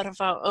get out of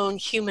our own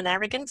human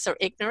arrogance or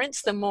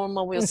ignorance, the more and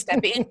more we'll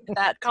step into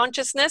that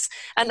consciousness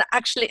and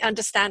actually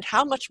understand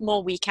how much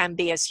more we can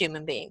be as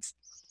human beings.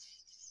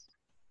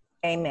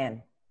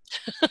 Amen.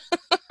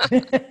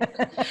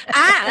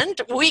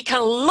 And we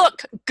can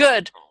look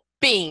good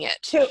being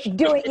it.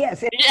 Doing,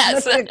 yes. It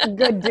looks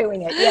good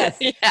doing it. Yes.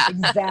 Yeah.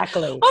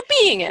 Exactly. Or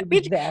being it.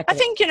 Exactly. I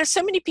think, you know,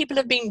 so many people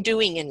have been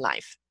doing in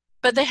life,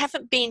 but they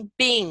haven't been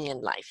being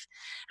in life.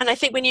 And I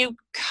think when you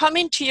come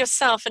into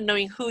yourself and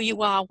knowing who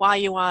you are, why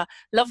you are,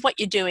 love what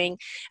you're doing,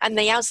 and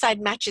the outside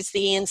matches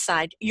the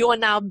inside, you're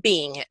now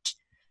being it,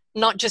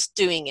 not just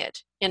doing it,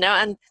 you know.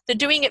 And the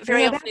doing it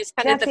very often is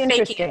kind of the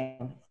faking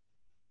it.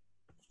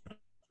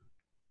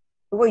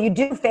 Well, you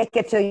do fake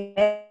it till you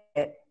make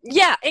it.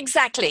 Yeah,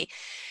 exactly.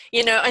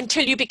 You know,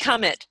 until you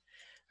become it,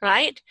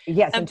 right?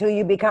 Yes, until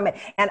you become it.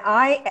 And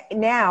I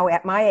now,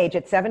 at my age,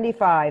 at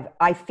 75,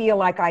 I feel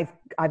like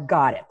I've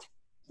got it.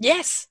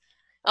 Yes.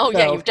 Oh, so,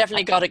 yeah, you've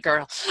definitely got it,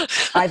 girl.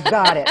 I've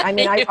got it. I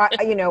mean, I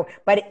you know,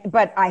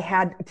 but I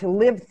had to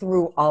live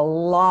through a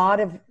lot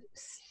of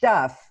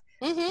stuff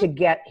to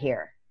get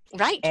here.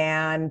 Right.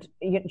 And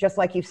just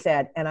like you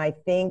said, and I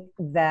think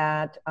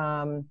that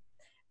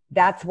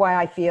that's why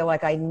I feel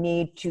like I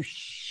need to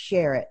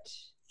share it.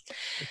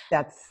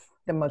 That's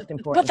the most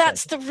important. But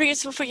that's the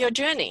reason for your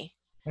journey.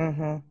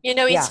 You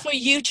know, it's for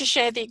you to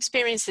share the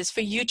experiences,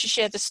 for you to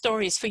share the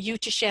stories, for you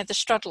to share the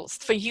struggles,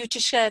 for you to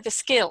share the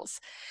skills.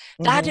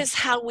 That is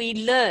how we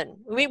learn.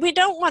 We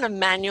don't want a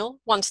manual,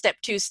 1 step,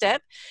 2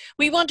 step.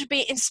 We want to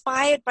be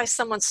inspired by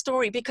someone's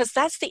story, because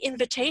that's the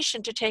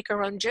invitation to take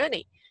our own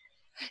journey.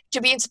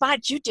 To be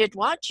inspired. You did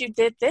what? You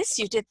did this,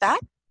 you did that.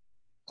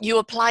 You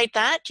applied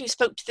that, you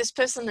spoke to this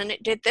person and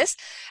it did this.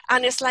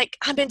 And it's like,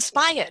 I'm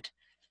inspired.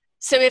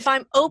 So if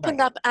I'm opened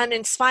up and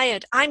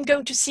inspired, I'm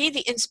going to see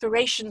the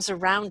inspirations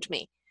around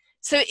me.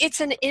 So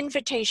it's an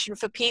invitation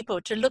for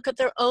people to look at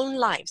their own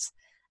lives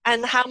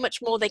and how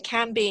much more they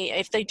can be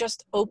if they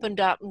just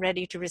opened up and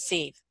ready to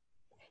receive.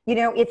 You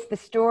know, it's the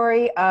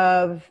story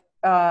of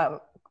a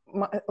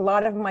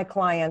lot of my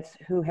clients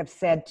who have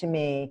said to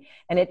me,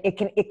 and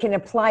it can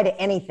apply to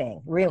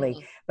anything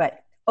really,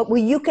 but well,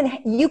 you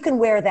can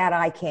wear that,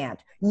 I can't.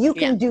 You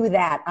can do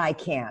that, I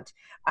can't.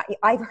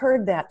 I've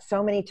heard that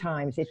so many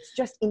times. It's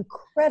just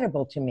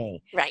incredible to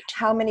me. Right.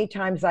 How many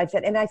times I've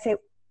said, and I say,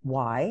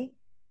 why?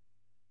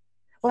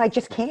 Well, I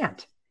just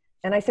can't.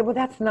 And I said, well,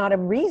 that's not a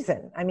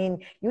reason. I mean,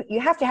 you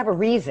have to have a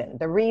reason.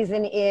 The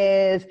reason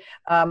is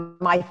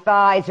my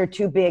thighs are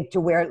too big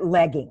to wear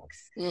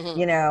leggings,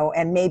 you know,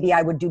 and maybe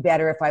I would do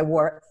better if I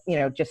wore, you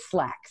know, just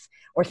slacks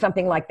or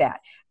something like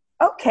that.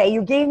 Okay,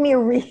 you gave me a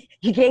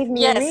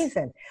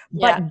reason,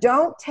 but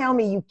don't tell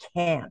me you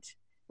can't.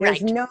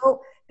 There's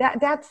no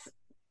that's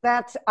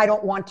I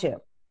don't want to.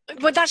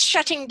 Well, that's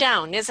shutting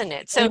down, isn't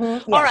it?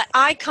 So, all right,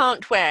 I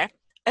can't wear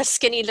a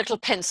skinny little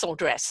pencil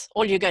dress.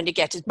 All you're going to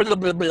get is blah,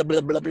 blah, blah,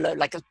 blah, blah, blah,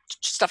 like a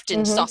stuffed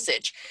in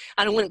sausage.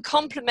 And it wouldn't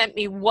compliment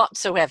me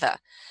whatsoever.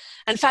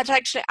 In fact,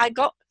 actually, I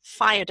got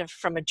fired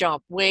from a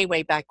job way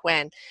back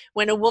when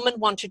a woman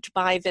wanted to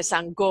buy this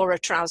Angora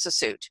trouser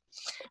suit.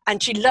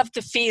 And she loved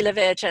the feel of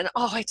it. And,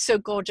 oh, it's so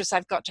gorgeous.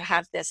 I've got to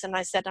have this. And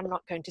I said, I'm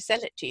not going to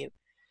sell it to you.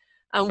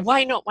 And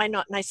why not? Why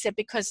not? And I said,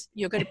 because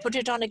you're going to put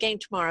it on again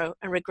tomorrow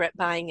and regret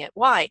buying it.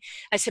 Why?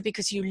 I said,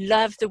 because you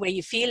love the way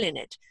you feel in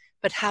it,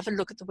 but have a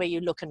look at the way you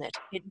look in it.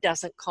 It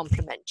doesn't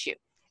compliment you.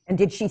 And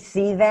did she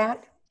see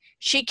that?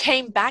 She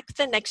came back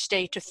the next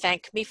day to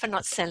thank me for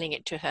not selling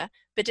it to her.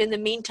 But in the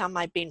meantime,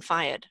 I'd been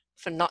fired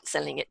for not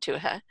selling it to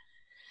her.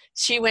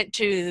 She went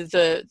to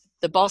the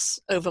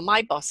boss over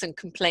my boss and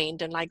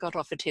complained, and I got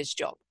offered his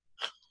job.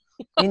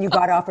 And you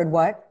got offered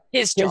what?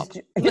 His job.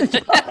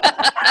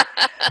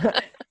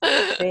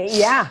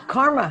 Yeah,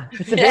 karma.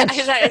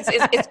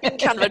 It's been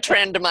kind of a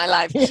trend in my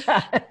life.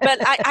 Yeah. But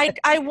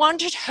I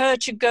wanted her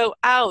to go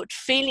out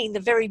feeling the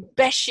very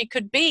best she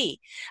could be.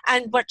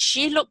 And what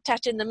she looked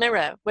at in the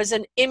mirror was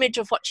an image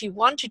of what she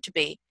wanted to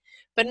be,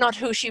 but not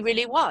who she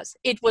really was.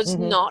 It was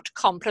not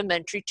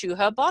complementary to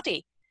her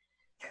body.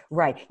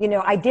 Right. You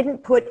know, I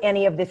didn't put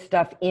any of this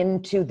stuff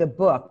into the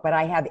book, but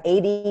I have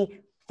 80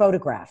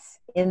 photographs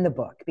in the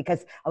book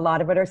because a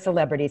lot of it are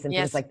celebrities and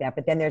things like that.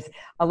 But then there's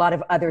a lot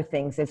of other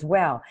things as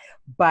well.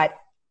 But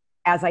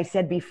as I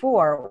said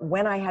before,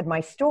 when I had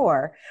my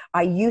store,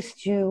 I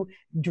used to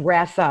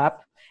dress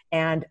up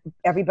and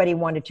everybody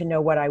wanted to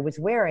know what I was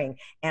wearing.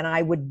 And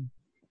I would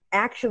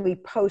actually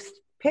post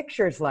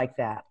pictures like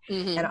that.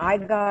 Mm-hmm. And I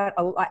got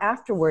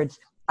afterwards.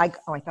 I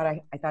thought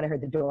I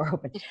heard the door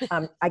open.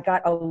 I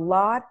got a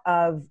lot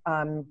of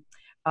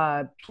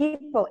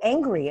people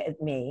angry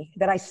at me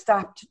that I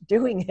stopped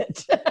doing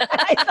it.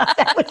 I thought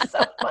that was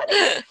so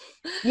funny,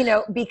 you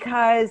know,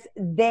 because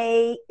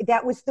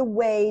that was the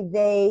way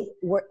they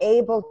were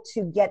able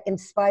to get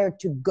inspired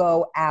to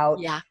go out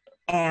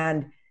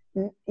and,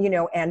 you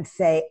know, and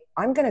say,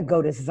 I'm going to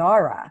go to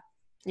Zara,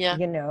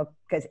 you know,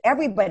 because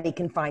everybody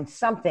can find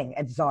something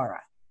at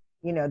Zara.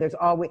 You know, there's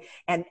always,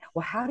 and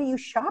well, how do you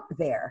shop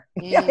there?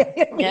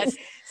 Yes.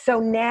 So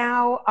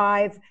now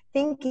I'm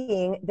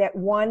thinking that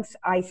once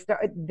I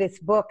start, this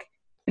book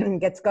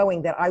gets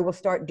going, that I will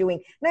start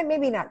doing,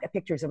 maybe not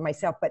pictures of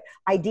myself, but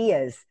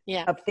ideas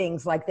of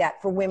things like that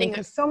for women,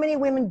 because so many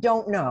women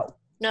don't know.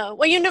 No.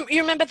 Well, you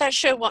remember that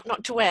show, What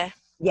Not to Wear?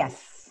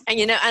 Yes. And,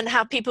 you know, and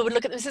how people would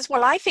look at them and say,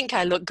 well, I think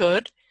I look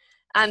good.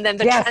 And then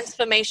the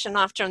transformation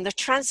after, and the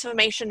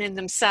transformation in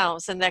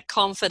themselves and their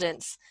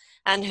confidence.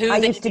 And who I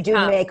used to do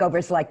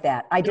makeovers like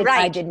that. I did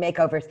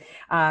makeovers.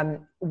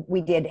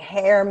 We did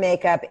hair,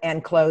 makeup,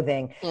 and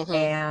clothing. Mm-hmm.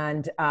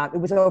 And it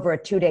was over a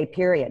 2-day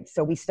period.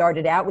 So we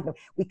started out with them.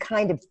 We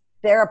kind of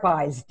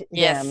therapized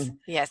them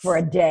for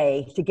a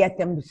day to get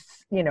them,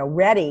 you know,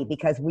 ready,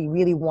 because we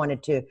really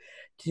wanted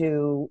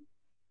to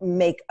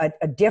make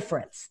a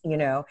difference, you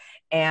know.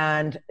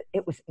 And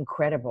it was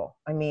incredible.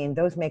 I mean,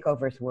 those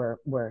makeovers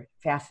were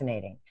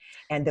fascinating.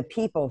 And the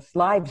people's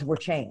lives were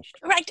changed.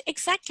 Right,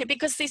 exactly,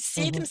 because they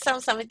see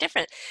themselves something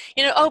different.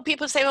 You know,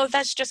 people say, oh,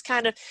 that's just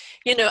kind of,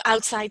 you know,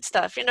 outside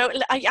stuff. You know,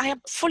 I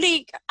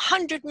fully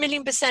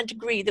 100,000,000%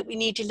 agree that we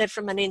need to live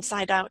from an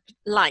inside-out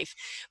life.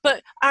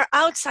 But our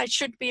outside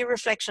should be a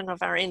reflection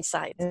of our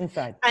inside.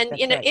 And,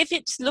 you know, if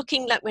it's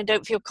looking like we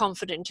don't feel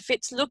confident, if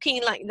it's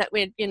looking like that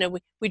we're, you know,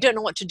 we don't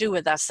know what to do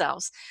with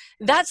ourselves,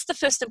 that's the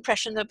first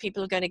impression that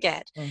people are going to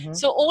get.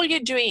 So all you're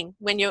doing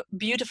when you're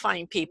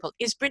beautifying people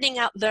is bringing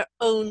out their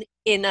own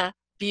inner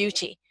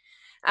beauty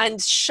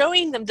and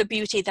showing them the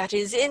beauty that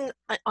is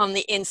on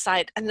the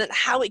inside, and then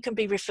how it can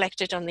be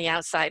reflected on the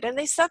outside. And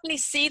they suddenly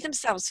see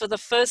themselves for the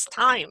first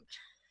time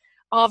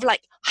of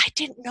like, I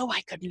didn't know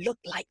I could look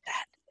like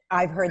that.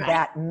 I've heard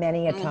that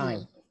many a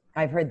time.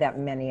 I've heard that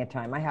many a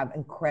time. I have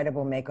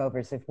incredible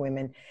makeovers of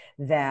women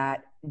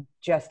that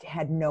just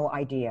had no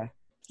idea.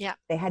 Yeah.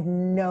 They had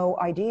no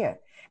idea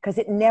because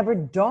it never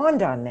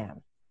dawned on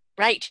them.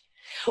 Right.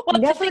 Well,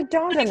 never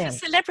dawned on them.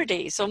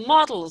 Celebrities or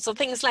models or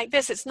things like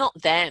this, it's not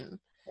them.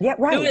 Yeah,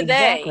 right. Who are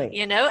they?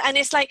 You know, and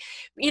it's like,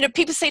 you know,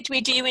 people say to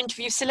me, do you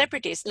interview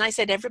celebrities? And I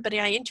said, everybody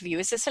I interview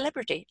is a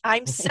celebrity.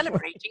 I'm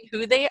celebrating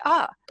who they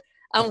are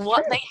and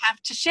what they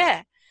have to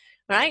share.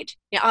 Right?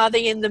 Are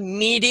they in the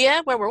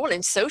media? Well, we're all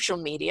in social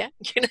media.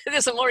 You know,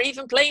 there's a more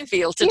even playing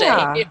field today.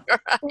 Yeah,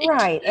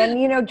 right. And,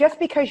 you know, just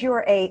because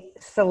you're a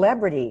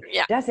celebrity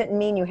doesn't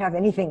mean you have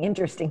anything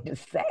interesting to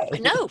say.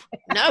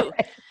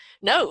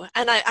 No.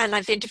 And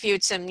I've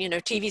interviewed some, you know,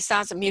 TV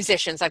stars and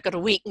musicians. I've got a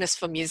weakness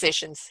for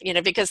musicians, you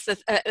know, because the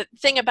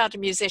thing about a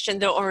musician,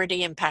 they're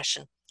already in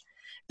passion.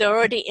 They're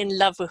already in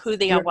love with who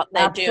they are, what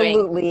they're doing.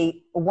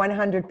 Absolutely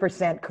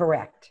 100%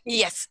 correct.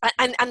 Yes.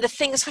 And the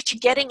thing is what you're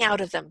getting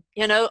out of them,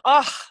 you know,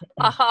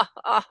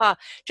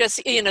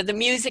 just, you know, the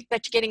music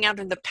that you're getting out of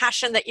them, the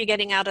passion that you're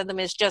getting out of them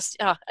is just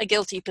a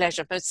guilty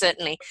pleasure, most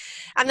certainly.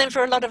 And then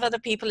for a lot of other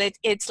people,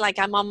 it's like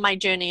I'm on my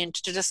journey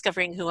into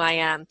discovering who I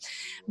am.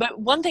 But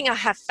one thing I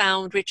have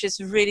found, which is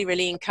really,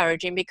 really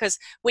encouraging, because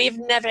we've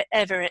never,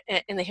 ever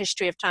in the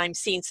history of time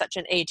seen such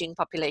an aging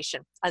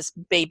population as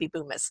baby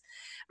boomers,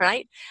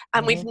 right?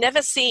 And we've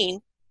never seen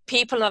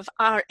people of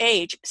our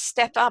age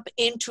step up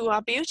into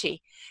our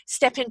beauty,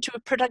 step into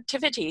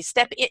productivity,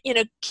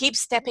 keep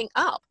stepping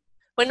up.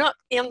 We're not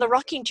in the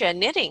rocking chair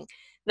knitting.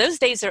 Those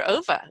days are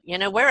over. You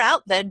know, we're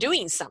out there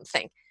doing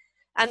something.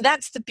 And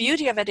that's the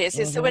beauty of it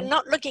is so we're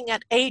not looking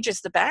at age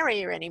as the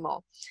barrier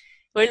anymore.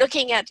 We're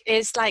looking at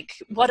is like,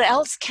 what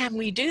else can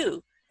we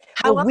do?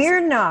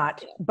 We're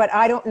not, but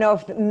I don't know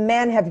if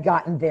men have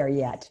gotten there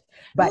yet.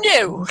 But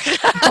no.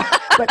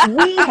 but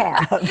we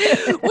have.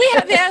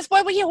 Yes.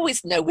 Well, we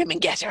always know women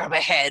get over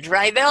ahead,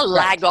 right? They'll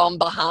lag on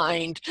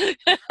behind.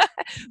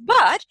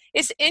 But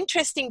it's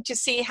interesting to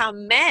see how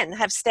men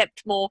have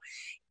stepped more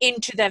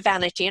into their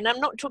vanity. And I'm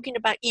not talking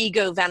about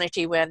ego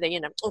vanity where they, you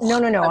know.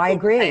 No, I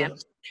agree.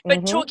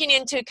 But talking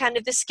into kind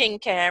of the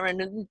skincare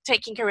and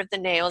taking care of the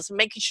nails and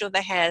making sure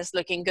the hair is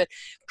looking good,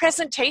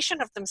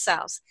 presentation of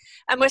themselves.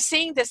 And we're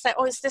seeing this, that,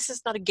 this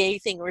is not a gay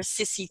thing or a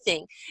sissy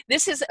thing.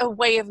 This is a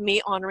way of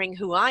me honoring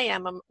who I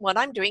am and what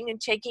I'm doing and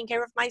taking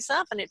care of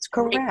myself. And it's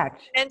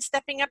correct. And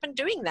stepping up and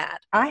doing that.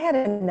 I had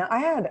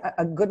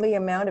a goodly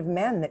amount of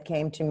men that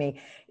came to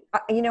me,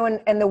 you know,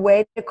 and the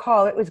way to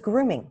call it was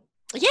grooming.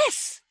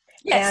 Yes.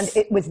 And Yes.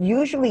 it was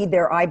usually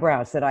their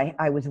eyebrows that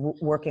I was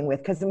working with,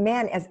 because the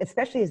men,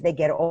 especially as they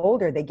get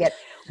older, they get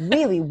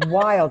really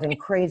wild and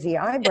crazy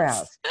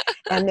eyebrows. Yes.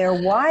 And their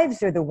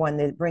wives are the one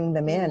that bring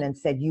them in Mm. and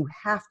said, "You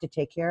have to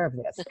take care of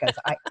this," because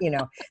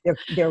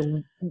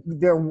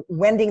they're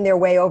wending their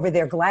way over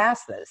their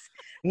glasses,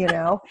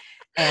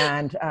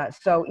 And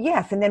so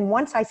yes, and then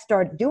once I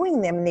start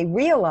doing them, and they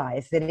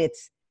realize that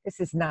this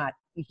is not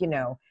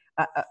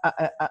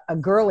a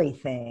girly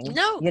thing,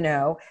 No,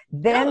 no.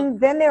 then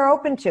they're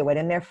open to it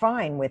and they're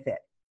fine with it.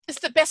 It's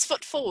the best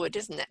foot forward,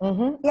 isn't it?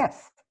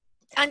 Yes.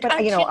 And But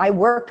I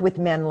worked with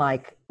men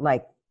like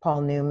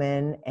Paul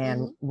Newman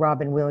and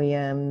Robin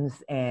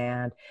Williams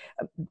and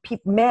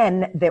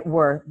men that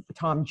were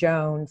Tom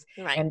Jones,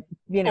 right. and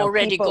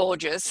Already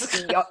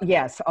gorgeous.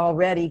 Yes,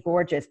 already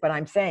gorgeous. But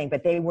I'm saying,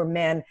 but they were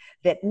men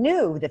that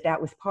knew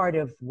that was part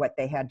of what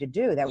they had to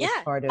do. That was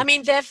part of. I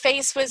mean, their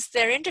face was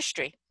their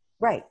industry.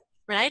 Right.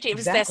 Right. It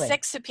was their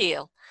sex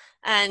appeal.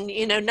 And,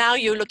 now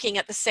you're looking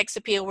at the sex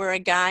appeal where a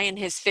guy in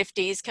his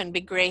 50s can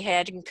be gray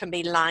haired and can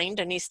be lined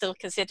and he's still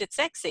considered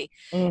sexy.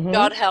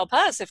 God help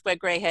us if we're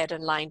gray haired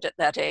and lined at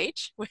that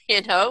age.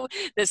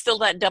 There's still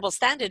that double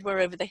standard. We're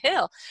over the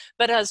hill.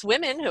 But as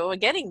women who are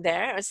getting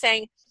there are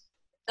saying,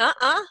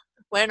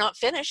 we're not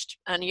finished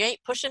and you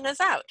ain't pushing us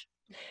out.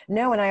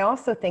 No, and I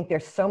also think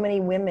there's so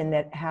many women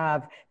that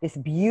have this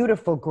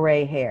beautiful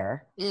gray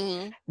hair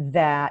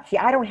that, see,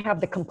 I don't have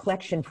the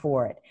complexion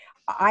for it.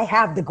 I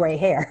have the gray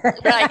hair.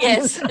 Right,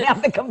 yes. I don't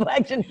have the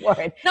complexion for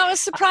it. No, I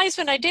was surprised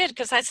when I did,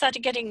 because I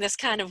started getting this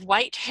kind of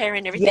white hair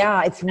and everything.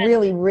 Yeah, it's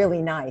really,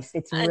 really nice.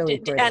 It's really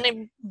pretty. And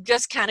it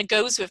just kind of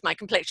goes with my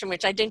complexion,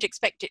 which I didn't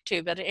expect it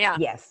to, but yeah.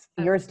 Yes,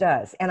 yours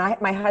does. And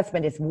my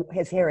husband,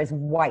 his hair is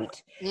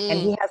white, and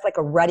he has like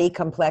a ruddy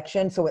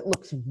complexion, so it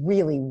looks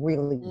really,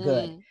 really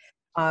good.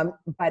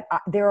 But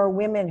there are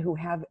women who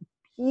have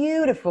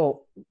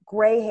beautiful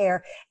gray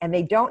hair, and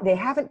they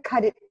haven't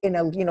cut it in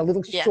a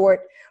little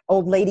short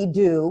old lady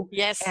do.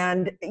 Yes.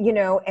 And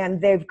and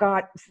they've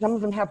got, some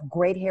of them have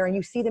great hair, and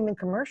you see them in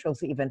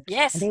commercials even.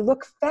 Yes. And they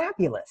look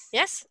fabulous.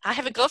 Yes, I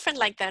have a girlfriend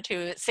like that who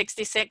at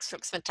 66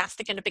 looks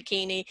fantastic in a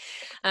bikini.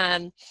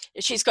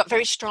 She's got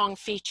very strong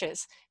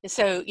features.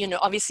 So,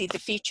 obviously the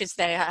features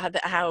there,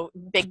 how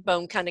big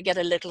bone kind of get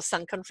a little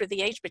sunken for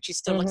the age, but she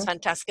still looks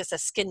fantastic. Her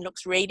skin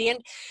looks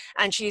radiant,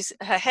 and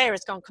her hair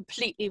has gone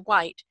completely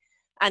white,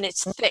 and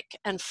it's thick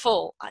and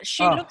full.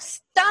 She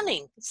looks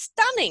stunning.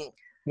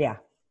 Yeah,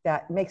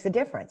 that makes a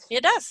difference.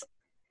 It does.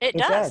 It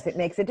does. It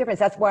makes a difference.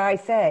 That's why I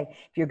say,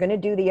 if you're going to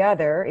do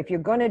if you're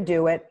going to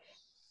do it,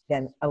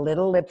 then a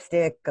little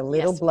lipstick, a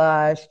little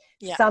blush,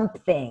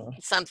 something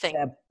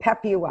to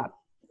pep you up.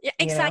 Yeah,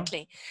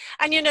 exactly.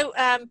 And,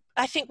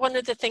 I think one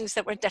of the things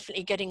that we're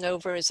definitely getting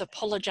over is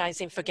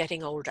apologizing for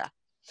getting older.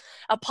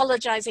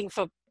 Apologizing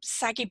for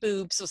saggy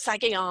boobs or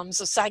saggy arms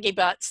or saggy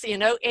butts.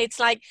 It's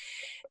like,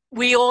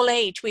 we all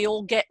age, we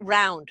all get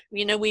round,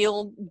 we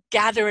all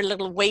gather a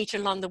little weight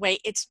along the way.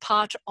 It's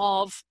part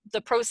of the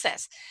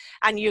process.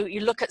 And you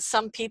look at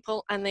some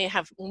people and they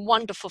have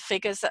wonderful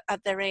figures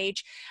at their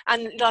age.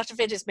 And a lot of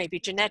it is maybe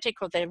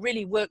genetic, or they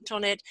really worked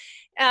on it.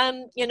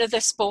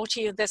 They're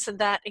sporty or this and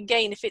that.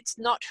 Again, if it's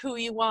not who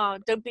you are,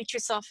 don't beat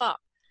yourself up.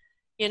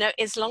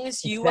 As long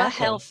as you are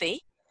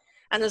healthy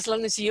and as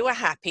long as you are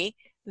happy,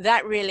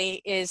 that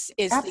really is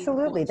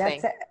absolutely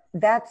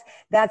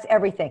that's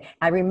everything.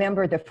 I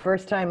remember the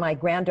first time my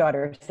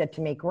granddaughter said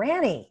to me,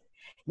 "Granny,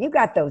 you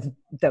got those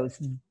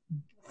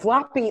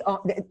floppy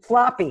arms."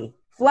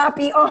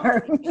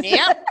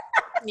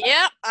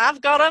 Yep,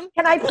 I've got them.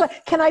 Can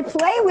I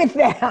play with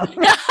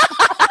them?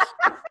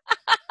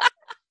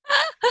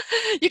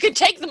 You can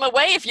take them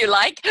away if you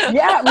like.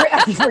 Yeah,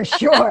 for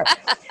sure.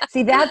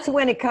 See, that's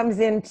when it comes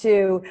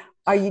into,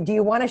 do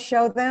you want to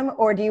show them,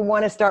 or do you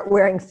want to start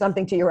wearing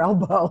something to your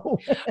elbow?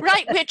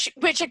 Right,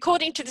 which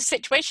according to the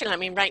situation, I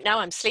mean, right now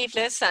I'm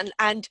sleeveless, and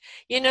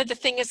the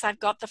thing is, I've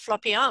got the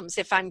floppy arms.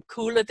 If I'm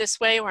cooler this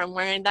way, or I'm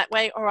wearing that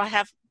way, or I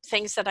have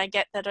things that I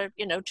get that are,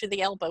 to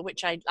the elbow,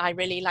 which I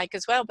really like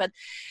as well. But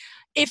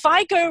if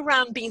I go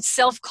around being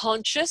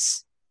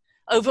self-conscious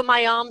over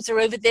my arms or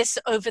over this,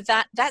 over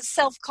that, that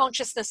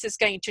self-consciousness is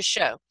going to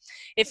show.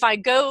 If I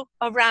go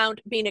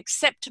around being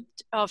accepted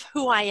of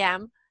who I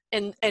am,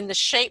 in the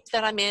shape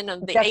that I'm in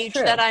and the age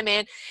that I'm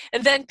in,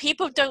 and then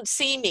people don't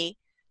see me,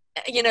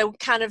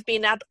 kind of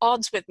being at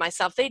odds with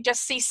myself. They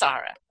just see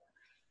Sarah.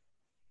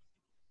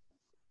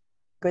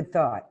 Good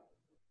thought.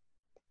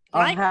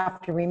 Right? I'll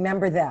have to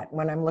remember that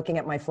when I'm looking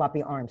at my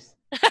floppy arms.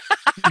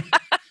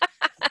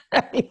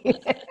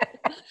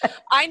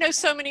 I know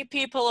so many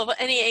people of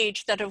any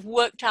age that have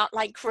worked out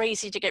like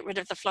crazy to get rid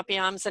of the floppy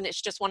arms, and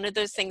it's just one of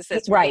those things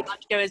that's really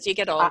hard to go as you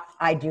get old.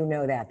 I do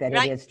know that it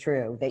is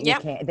true, that you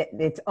can't, that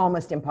it's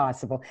almost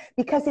impossible,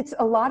 because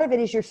a lot of it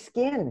is your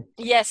skin.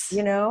 Yes.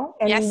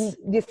 And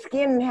your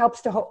skin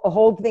helps to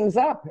hold things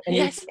up, and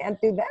you can't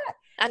do that.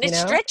 And it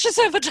stretches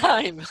over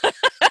time.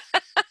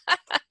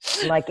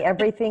 like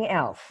everything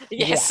else.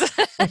 Yes.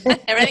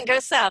 Everything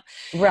goes south.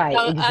 Right,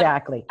 So,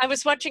 exactly. I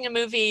was watching a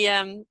movie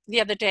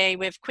the other day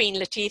with Queen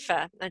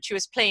Latifah, and she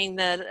was playing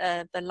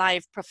the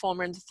live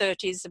performer in the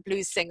 30s, a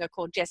blues singer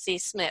called Jessie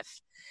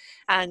Smith,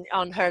 and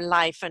on her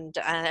life and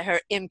her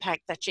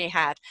impact that she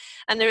had.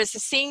 And there is a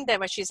scene there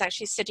where she's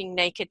actually sitting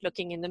naked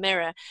looking in the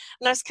mirror.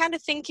 And I was kind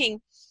of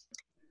thinking,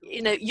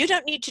 you know, you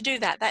don't need to do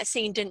that. That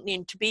scene didn't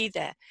need to be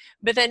there.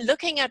 But then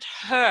looking at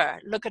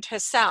her, look at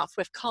herself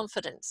with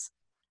confidence.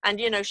 And,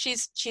 you know,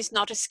 she's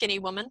not a skinny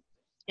woman.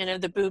 You know,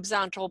 the boobs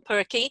aren't all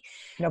perky.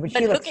 No, but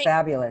she looks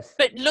fabulous.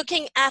 But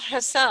looking at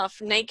herself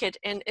naked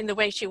in the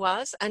way she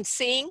was and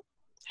seeing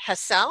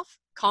herself,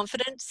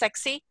 confident,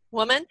 sexy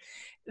woman,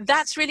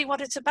 that's really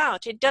what it's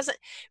about. It doesn't,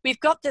 we've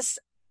got this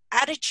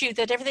attitude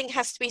that everything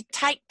has to be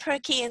tight,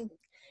 perky, and,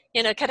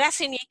 you know,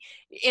 Kardashian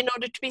in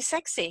order to be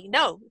sexy.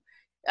 No.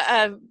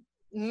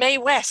 Mae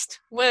West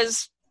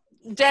was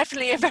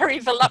definitely a very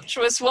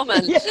voluptuous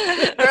woman,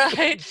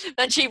 right?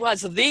 And she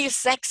was the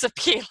sex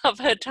appeal of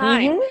her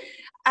time.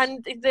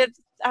 And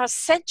our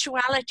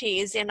sensuality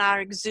is in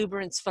our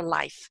exuberance for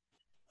life,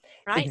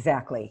 right?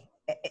 Exactly.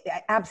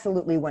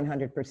 Absolutely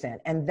 100%.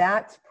 And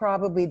that's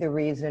probably the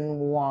reason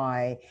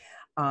why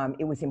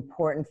it was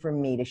important for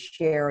me to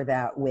share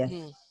that with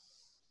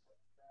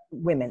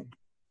women.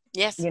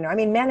 Yes. You know, I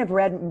mean, men have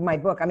read my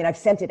book. I mean, I've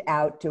sent it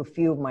out to a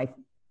few of my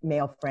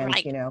male friends,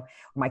 right. You know,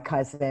 my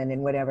cousin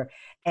and whatever,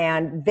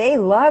 and they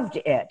loved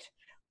it.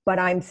 But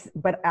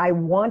I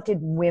wanted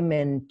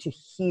women to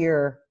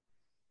hear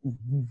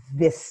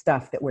this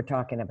stuff that we're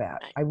talking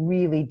about. Right. I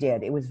really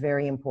did. It was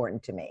very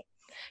important to me.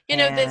 You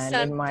know, there's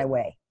in my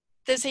way.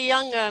 There's a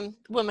young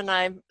woman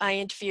I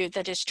interviewed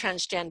that is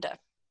transgender.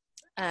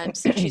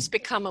 So she's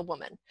become a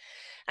woman.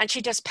 And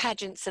she does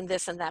pageants and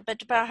this and that.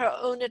 But by her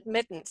own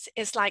admittance,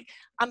 it's like,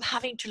 I'm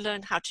having to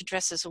learn how to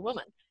dress as a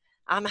woman.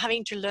 I'm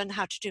having to learn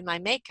how to do my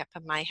makeup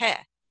and my hair.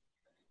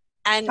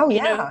 And,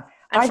 you know,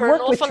 I've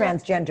worked with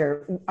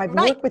transgender. I've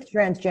worked with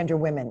transgender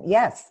women.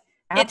 Yes.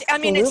 I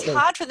mean, it's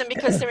hard for them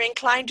because they're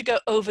inclined to go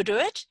overdo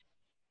it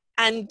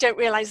and don't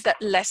realize that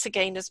less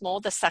again is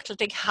more, the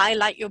subtlety,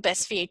 highlight your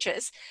best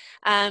features.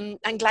 I'm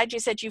glad you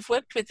said you've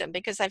worked with them,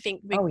 because I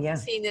think we've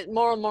seen it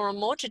more and more and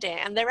more today,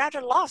 and they're at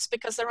a loss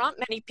because there aren't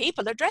many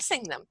people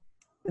addressing them.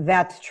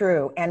 That's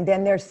true. And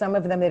then there's some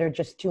of them that are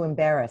just too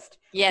embarrassed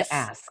to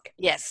ask.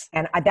 Yes.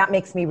 And that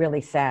makes me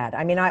really sad.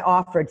 I mean, I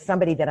offered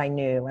somebody that I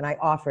knew, and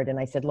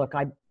I said, look,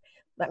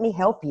 let me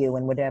help you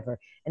and whatever.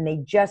 And they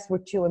just were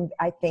too,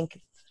 I think,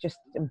 just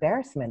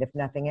embarrassment, if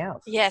nothing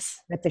else. Yes.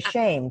 That's a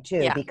shame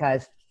too,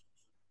 because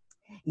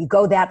you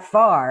go that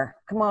far.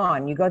 Come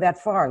on, you go that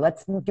far.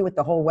 Let's do it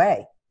the whole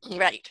way.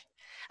 Right.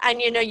 And,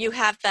 you know, you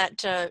have that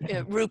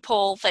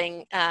RuPaul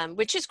thing,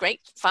 which is great,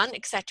 fun,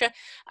 etc.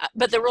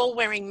 But they're all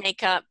wearing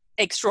makeup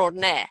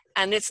extraordinaire,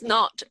 and it's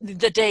not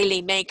the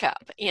daily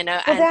makeup, you know.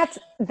 Well,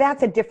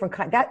 that's a different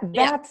kind.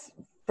 That's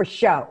for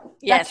show.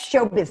 Yes. That's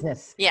show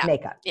business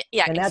makeup.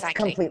 Yeah, and that's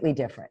completely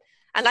different.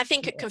 And I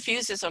think it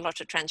confuses a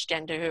lot of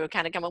transgender who are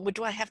kind of going, well,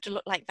 do I have to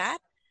look like that?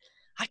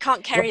 I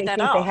can't carry that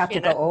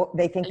off.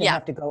 They think they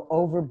have to go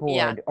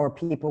overboard, or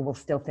people will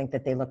still think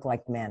that they look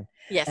like men.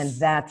 Yes. And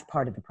that's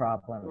part of the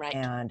problem. Right.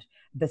 And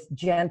this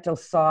gentle,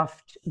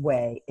 soft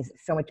way is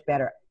so much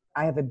better.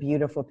 I have a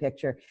beautiful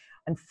picture.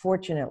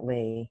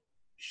 Unfortunately,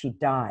 she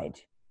died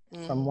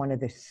from one of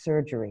the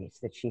surgeries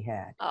that she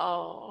had.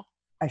 Oh.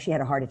 She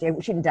had a heart attack.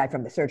 She didn't die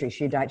from the surgery.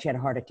 She had a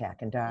heart attack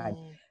and died.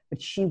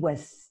 But she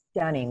was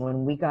stunning.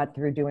 When we got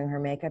through doing her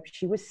makeup,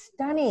 she was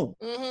stunning.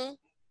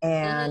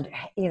 And,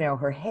 you know,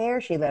 her hair,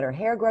 she let her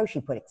hair grow.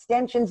 She put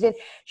extensions in.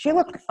 She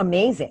looked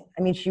amazing.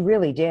 I mean, she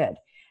really did.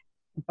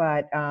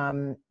 But,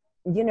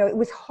 you know, it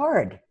was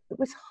hard. It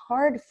was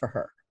hard for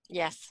her.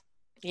 Yes.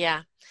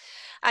 Yeah.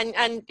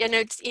 And you know,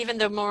 it's, even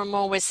though more and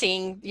more we're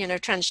seeing, you know,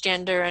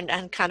 transgender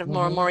and kind of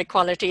more and more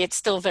equality, it's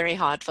still very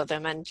hard for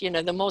them. And, you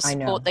know, the more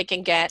support they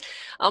can get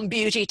on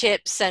beauty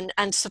tips and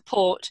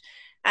support,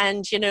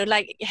 and, you know,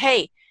 like,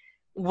 hey,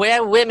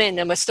 we're women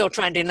and we're still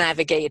trying to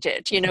navigate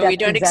it. You know, we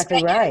don't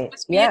expect right.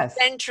 to be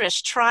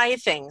adventurous, try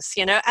things,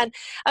 you know, and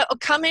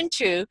come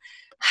into,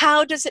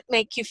 how does it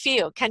make you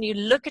feel? Can you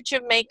look at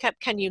your makeup?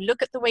 Can you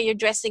look at the way you're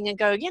dressing and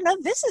go, you know,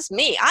 this is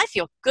me. I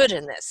feel good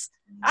in this.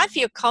 I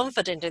feel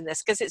confident in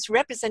this because it's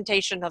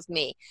representation of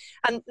me.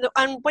 And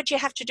what you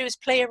have to do is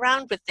play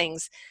around with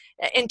things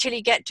until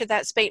you get to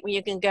that state where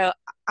you can go,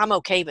 I'm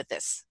okay with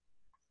this.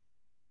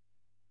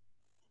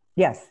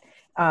 Yes.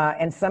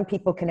 And some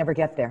people can never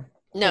get there.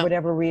 No. For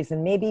whatever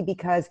reason, maybe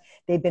because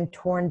they've been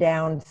torn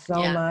down so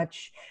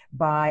much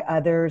by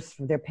others,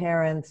 their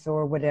parents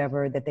or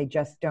whatever, that they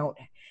just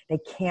they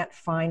can't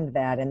find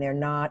that, and they're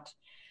not.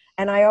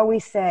 And I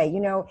always say,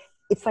 you know,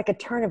 it's like a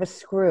turn of a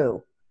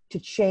screw to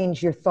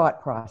change your thought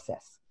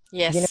process.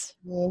 Yes. You know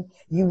what I mean?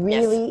 You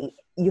really,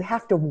 you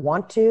have to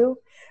want to,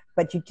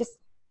 but you just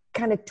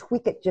kind of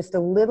tweak it just a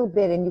little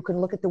bit, and you can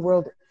look at the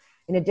world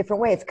in a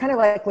different way. It's kind of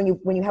like when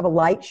you have a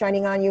light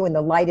shining on you, and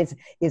the light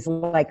is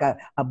like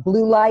a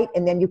blue light,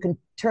 and then you can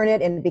turn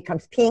it and it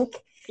becomes pink,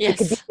 It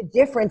could be the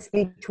difference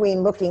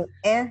between looking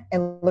and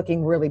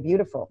looking really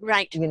beautiful.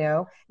 Right. You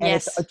know, and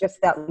it's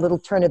just that little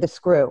turn of the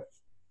screw.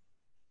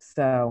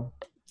 So,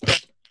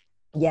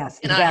 yes,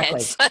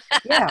 exactly.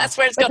 Yeah, that's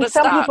where it's going to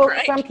stop.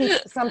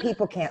 Right? Some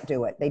people can't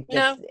do it. They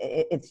just,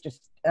 it's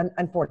just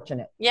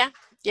unfortunate. Yeah.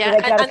 Yeah, so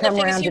and the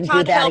thing is, you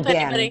can't help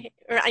anybody.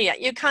 Yeah,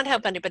 you can't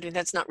help anybody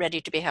that's not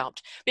ready to be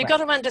helped. We've got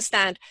to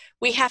understand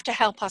we have to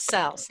help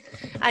ourselves.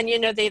 And you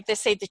know, they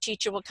say the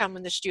teacher will come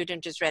when the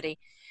student is ready.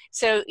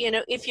 So you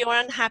know, if you're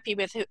unhappy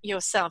with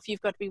yourself,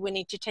 you've got to be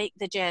willing to take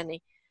the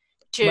journey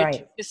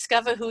to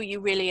discover who you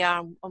really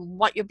are and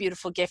what your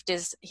beautiful gift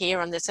is here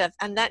on this earth.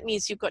 And that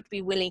means you've got to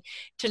be willing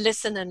to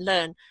listen and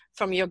learn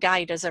from your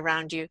guiders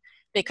around you,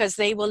 because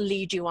they will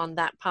lead you on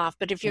that path.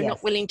 But if you're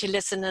not willing to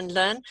listen and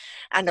learn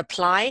and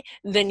apply,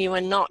 then you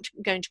are not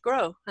going to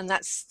grow. And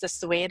that's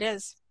just the way it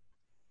is.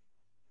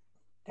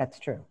 That's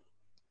true.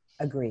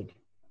 Agreed.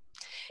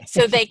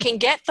 So they can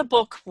get the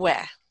book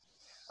where?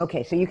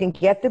 Okay, so you can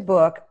get the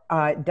book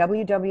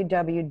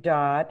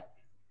www.Bobbe,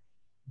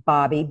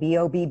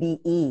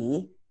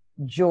 B-O-B-B-E,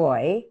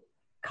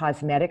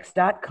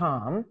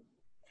 joycosmetics.com.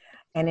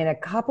 And in a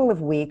couple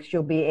of weeks,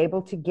 you'll be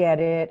able to get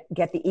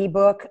the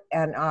ebook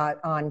and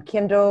on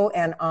Kindle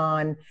and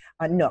on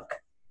Nook.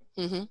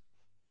 Mm-hmm.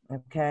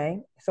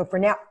 Okay. So for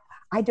now,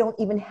 I don't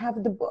even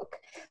have the book.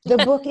 The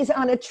book is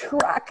on a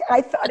truck. I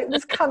thought it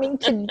was coming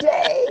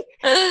today.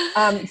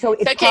 So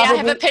it's okay. I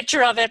have a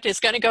picture of it.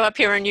 It's going to go up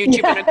here on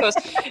YouTube. And of course,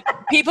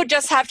 people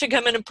just have to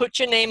come in and put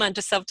your name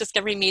onto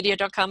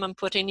selfdiscoverymedia.com and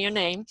put in your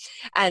name,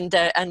 and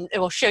it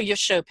will show your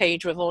show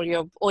page with all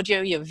your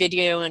audio, your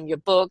video, and your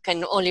book,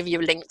 and all of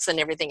your links and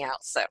everything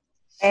else. So.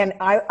 And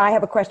I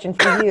have a question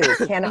for you.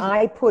 Can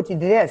I put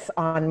this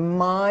on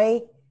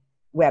my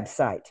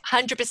website?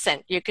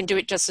 100%. You can do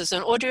it just as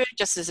an audio,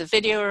 just as a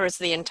video, or as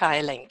the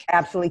entire link.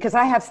 Absolutely, because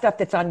I have stuff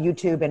that's on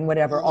YouTube and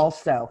whatever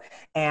also,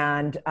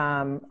 and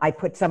I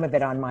put some of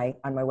it on my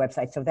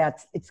website. So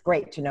it's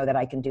great to know that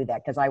I can do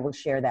that, because I will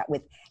share that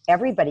with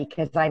everybody,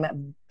 because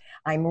I'm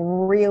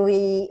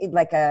really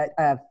like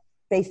a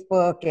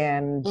Facebook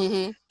and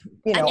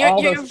you know, and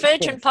you're a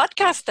virgin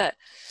podcaster.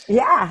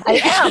 Yeah,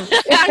 I am.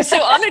 I'm so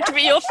honored to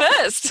be your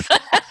first.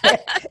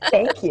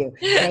 Thank you.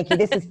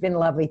 This has been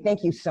lovely.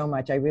 Thank you so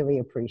much. I really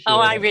appreciate it.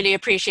 I really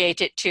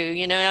appreciate it too.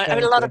 You know, a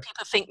lot of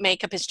people think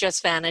makeup is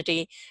just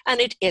vanity,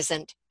 and it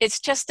isn't. It's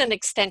just an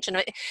extension.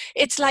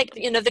 It's like,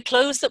 you know, the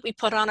clothes that we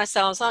put on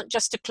ourselves aren't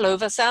just to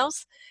clothe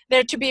ourselves.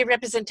 They're to be a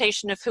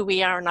representation of who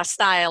we are and our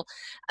style.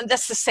 And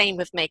that's the same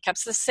with makeup.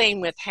 It's the same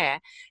with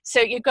hair.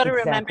 So you've got to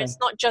remember, it's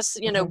not just,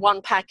 you know,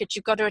 one package.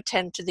 You've got to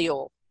attend to the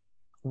all.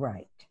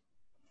 Right.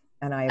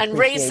 And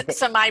raise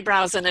some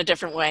eyebrows in a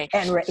different way.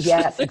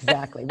 Yes,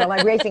 exactly. Well,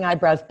 I'm raising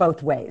eyebrows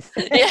both ways.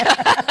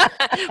 Yeah.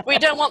 We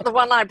don't want the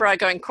one eyebrow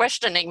going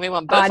questioning. We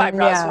want both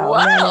eyebrows.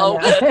 Whoa.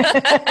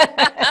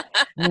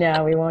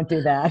 No, we won't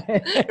do that.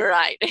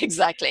 Right,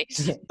 exactly.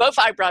 Both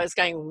eyebrows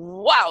going,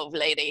 wow,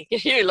 lady,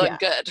 you look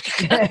good.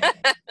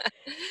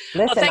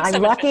 Listen,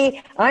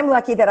 I'm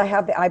lucky that I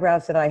have the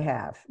eyebrows that I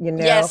have, you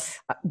know,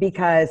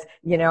 because,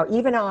 you know,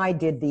 even I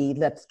did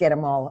let's get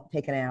them all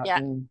taken out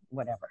and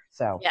whatever.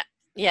 So.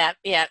 Yeah.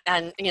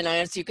 And, you know,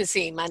 as you can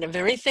see, mine are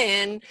very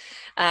thin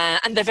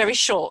and they're very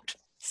short.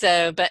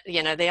 So, but,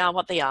 you know, they are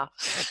what they are.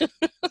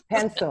 Taupe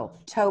pencil.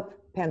 Taupe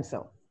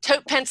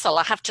pencil.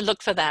 I have to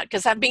look for that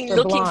because I've been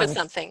looking for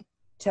something.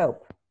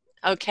 Taupe.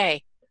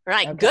 Okay.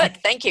 Right. Okay. Good.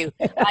 Thank you.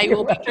 I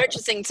will be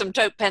purchasing some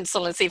taupe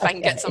pencil and see if I can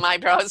get some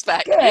eyebrows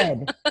back.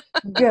 Good.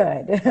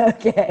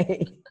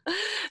 Okay.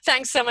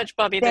 Thanks so much,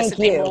 Bobbe. This has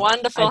been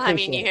wonderful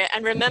having you here.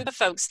 And remember,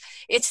 folks,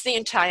 it's the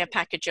entire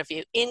package of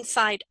you,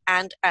 inside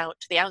and out.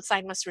 The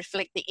outside must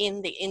reflect the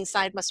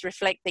inside must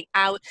reflect the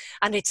out.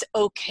 And it's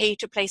okay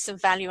to place some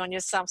value on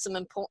yourself, some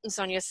importance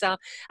on yourself,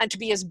 and to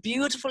be as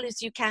beautiful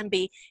as you can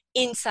be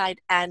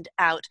inside and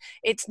out.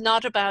 It's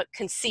not about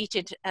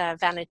conceited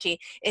vanity.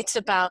 It's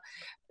about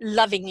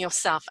loving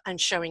yourself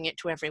and showing it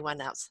to everyone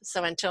else.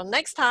 So until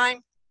next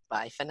time,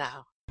 bye for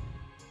now.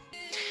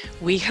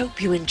 We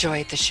hope you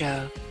enjoyed the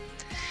show.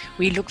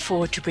 We look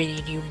forward to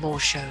bringing you more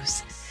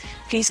shows.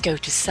 Please go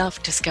to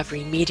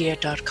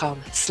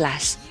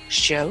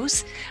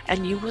selfdiscoverymedia.com/shows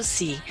and you will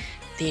see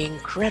the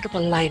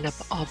incredible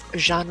lineup of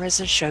genres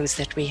and shows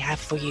that we have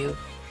for you.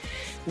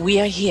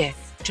 We are here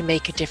to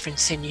make a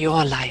difference in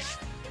your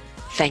life.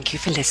 Thank you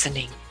for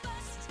listening.